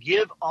she can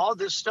give all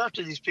this stuff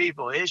to these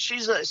people.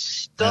 She's a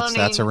stunning.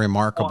 That's a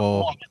remarkable,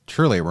 woman.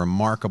 Truly a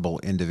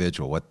remarkable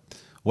individual.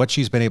 What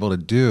she's been able to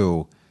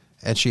do,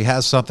 and she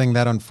has something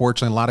that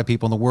unfortunately a lot of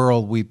people in the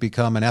world, we've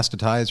become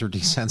anesthetized or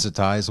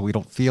desensitized, we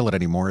don't feel it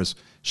anymore, is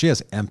she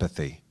has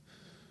empathy,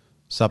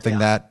 something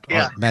that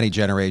many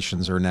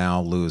generations are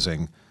now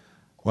losing.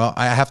 Well,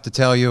 I have to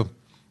tell you,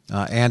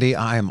 Andy,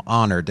 I am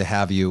honored to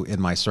have you in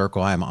my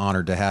circle. I am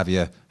honored to have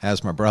you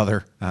as my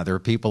brother. There are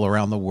people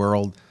around the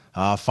world.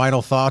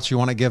 Final thoughts you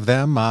want to give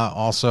them?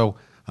 Also,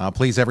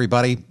 please,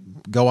 everybody,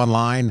 go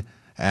online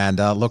and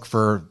look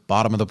for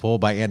Bottom of the Pool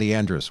by Andy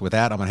Andrews. With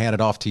that, I'm going to hand it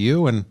off to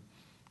you, and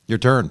your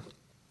turn.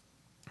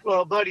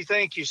 Well, buddy,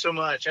 thank you so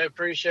much. I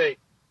appreciate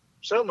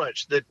so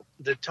much the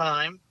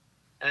time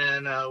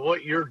and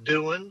what you're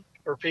doing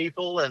for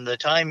people and the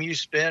time you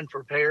spend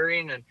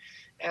preparing. And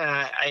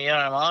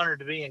I'm honored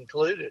to be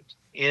included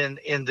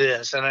in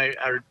this. And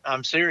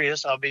I'm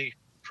serious. I'll be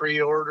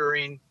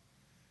pre-ordering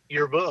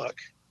your book.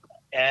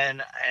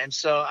 And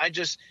so I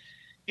just...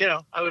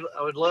 I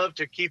would love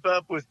to keep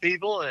up with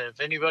people, and if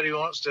anybody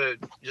wants to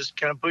just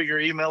kind of put your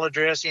email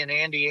address in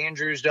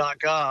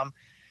andyandrews.com,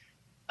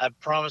 I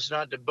promise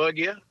not to bug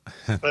you,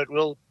 but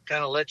we'll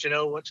kind of let you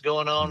know what's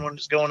going on when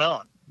it's going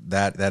on.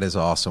 That is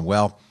awesome.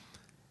 Well,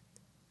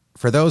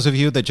 for those of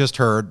you that just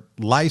heard,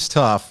 life's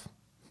tough,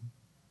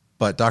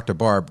 but Dr.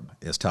 Barb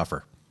is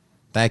tougher.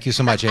 Thank you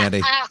so much,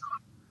 Andy.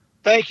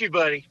 Thank you,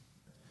 buddy.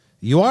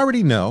 You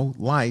already know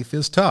life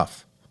is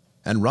tough,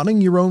 and running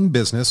your own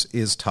business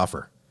is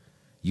tougher.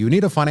 You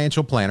need a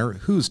financial planner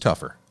who's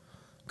tougher.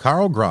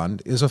 Carl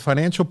Grund is a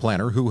financial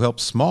planner who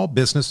helps small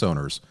business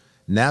owners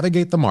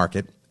navigate the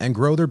market and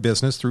grow their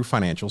business through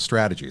financial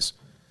strategies.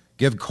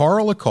 Give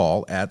Carl a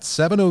call at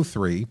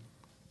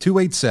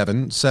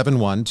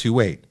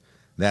 703-287-7128.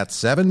 That's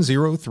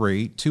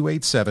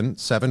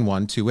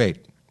 703-287-7128.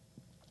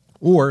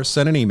 Or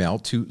send an email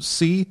to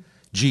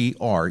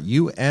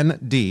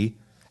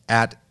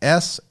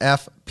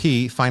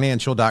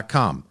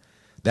cgrund@sfpfinancial.com.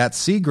 That's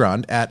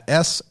Seagrund at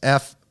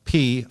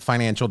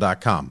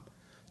sfpfinancial.com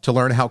to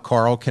learn how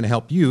Carl can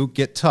help you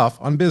get tough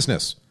on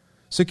business.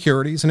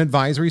 Securities and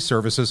advisory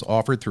services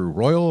offered through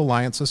Royal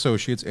Alliance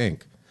Associates,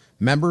 Inc.,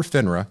 member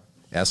FINRA,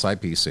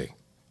 SIPC.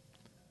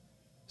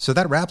 So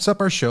that wraps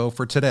up our show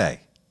for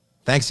today.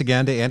 Thanks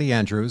again to Andy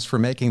Andrews for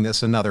making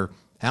this another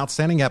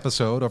outstanding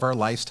episode of our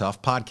Life's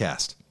Tough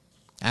podcast.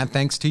 And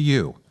thanks to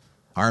you,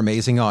 our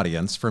amazing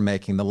audience, for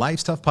making the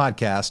Life's Tough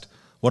podcast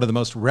one of the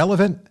most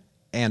relevant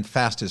and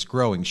fastest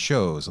growing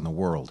shows in the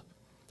world.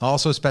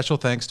 Also, special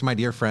thanks to my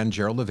dear friend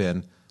Gerald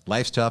Levin,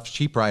 Life's Tough's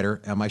chief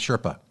writer, and my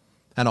Sherpa.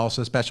 And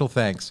also special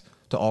thanks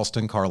to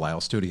Alston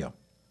Carlisle Studio.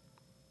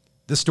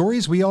 The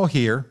stories we all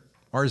hear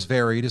are as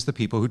varied as the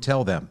people who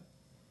tell them.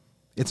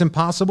 It's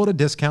impossible to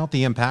discount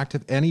the impact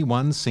of any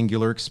one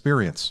singular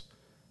experience.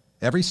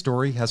 Every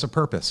story has a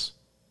purpose.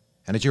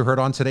 And as you heard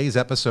on today's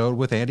episode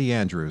with Andy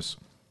Andrews,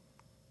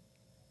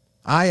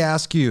 I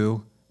ask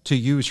you to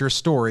use your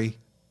story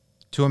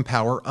to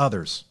empower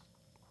others.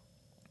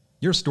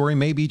 Your story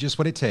may be just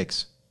what it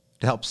takes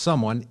to help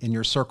someone in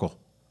your circle,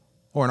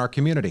 or in our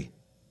community,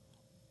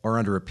 or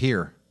under a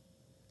peer,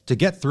 to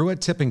get through a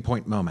tipping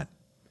point moment,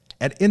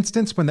 an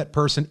instance when that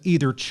person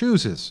either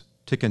chooses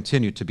to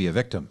continue to be a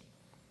victim,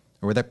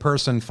 or where that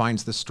person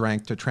finds the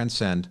strength to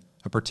transcend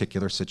a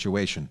particular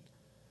situation.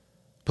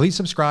 Please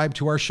subscribe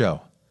to our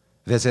show.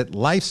 Visit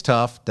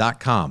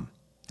lifestuff.com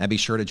and be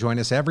sure to join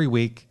us every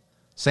week,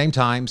 same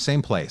time,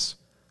 same place,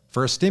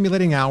 for a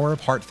stimulating hour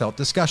of heartfelt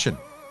discussion.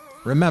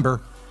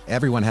 Remember,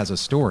 everyone has a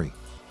story,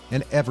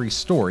 and every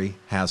story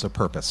has a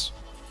purpose.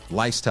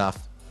 Life's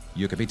tough.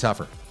 You could be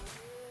tougher.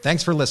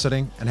 Thanks for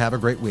listening, and have a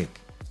great week.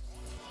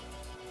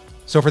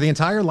 So for the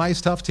entire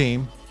Life's Tough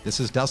team, this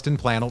is Dustin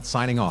Planolt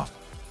signing off.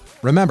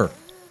 Remember,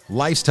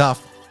 life's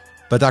tough,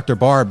 but Dr.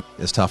 Barb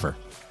is tougher.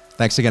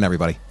 Thanks again,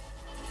 everybody.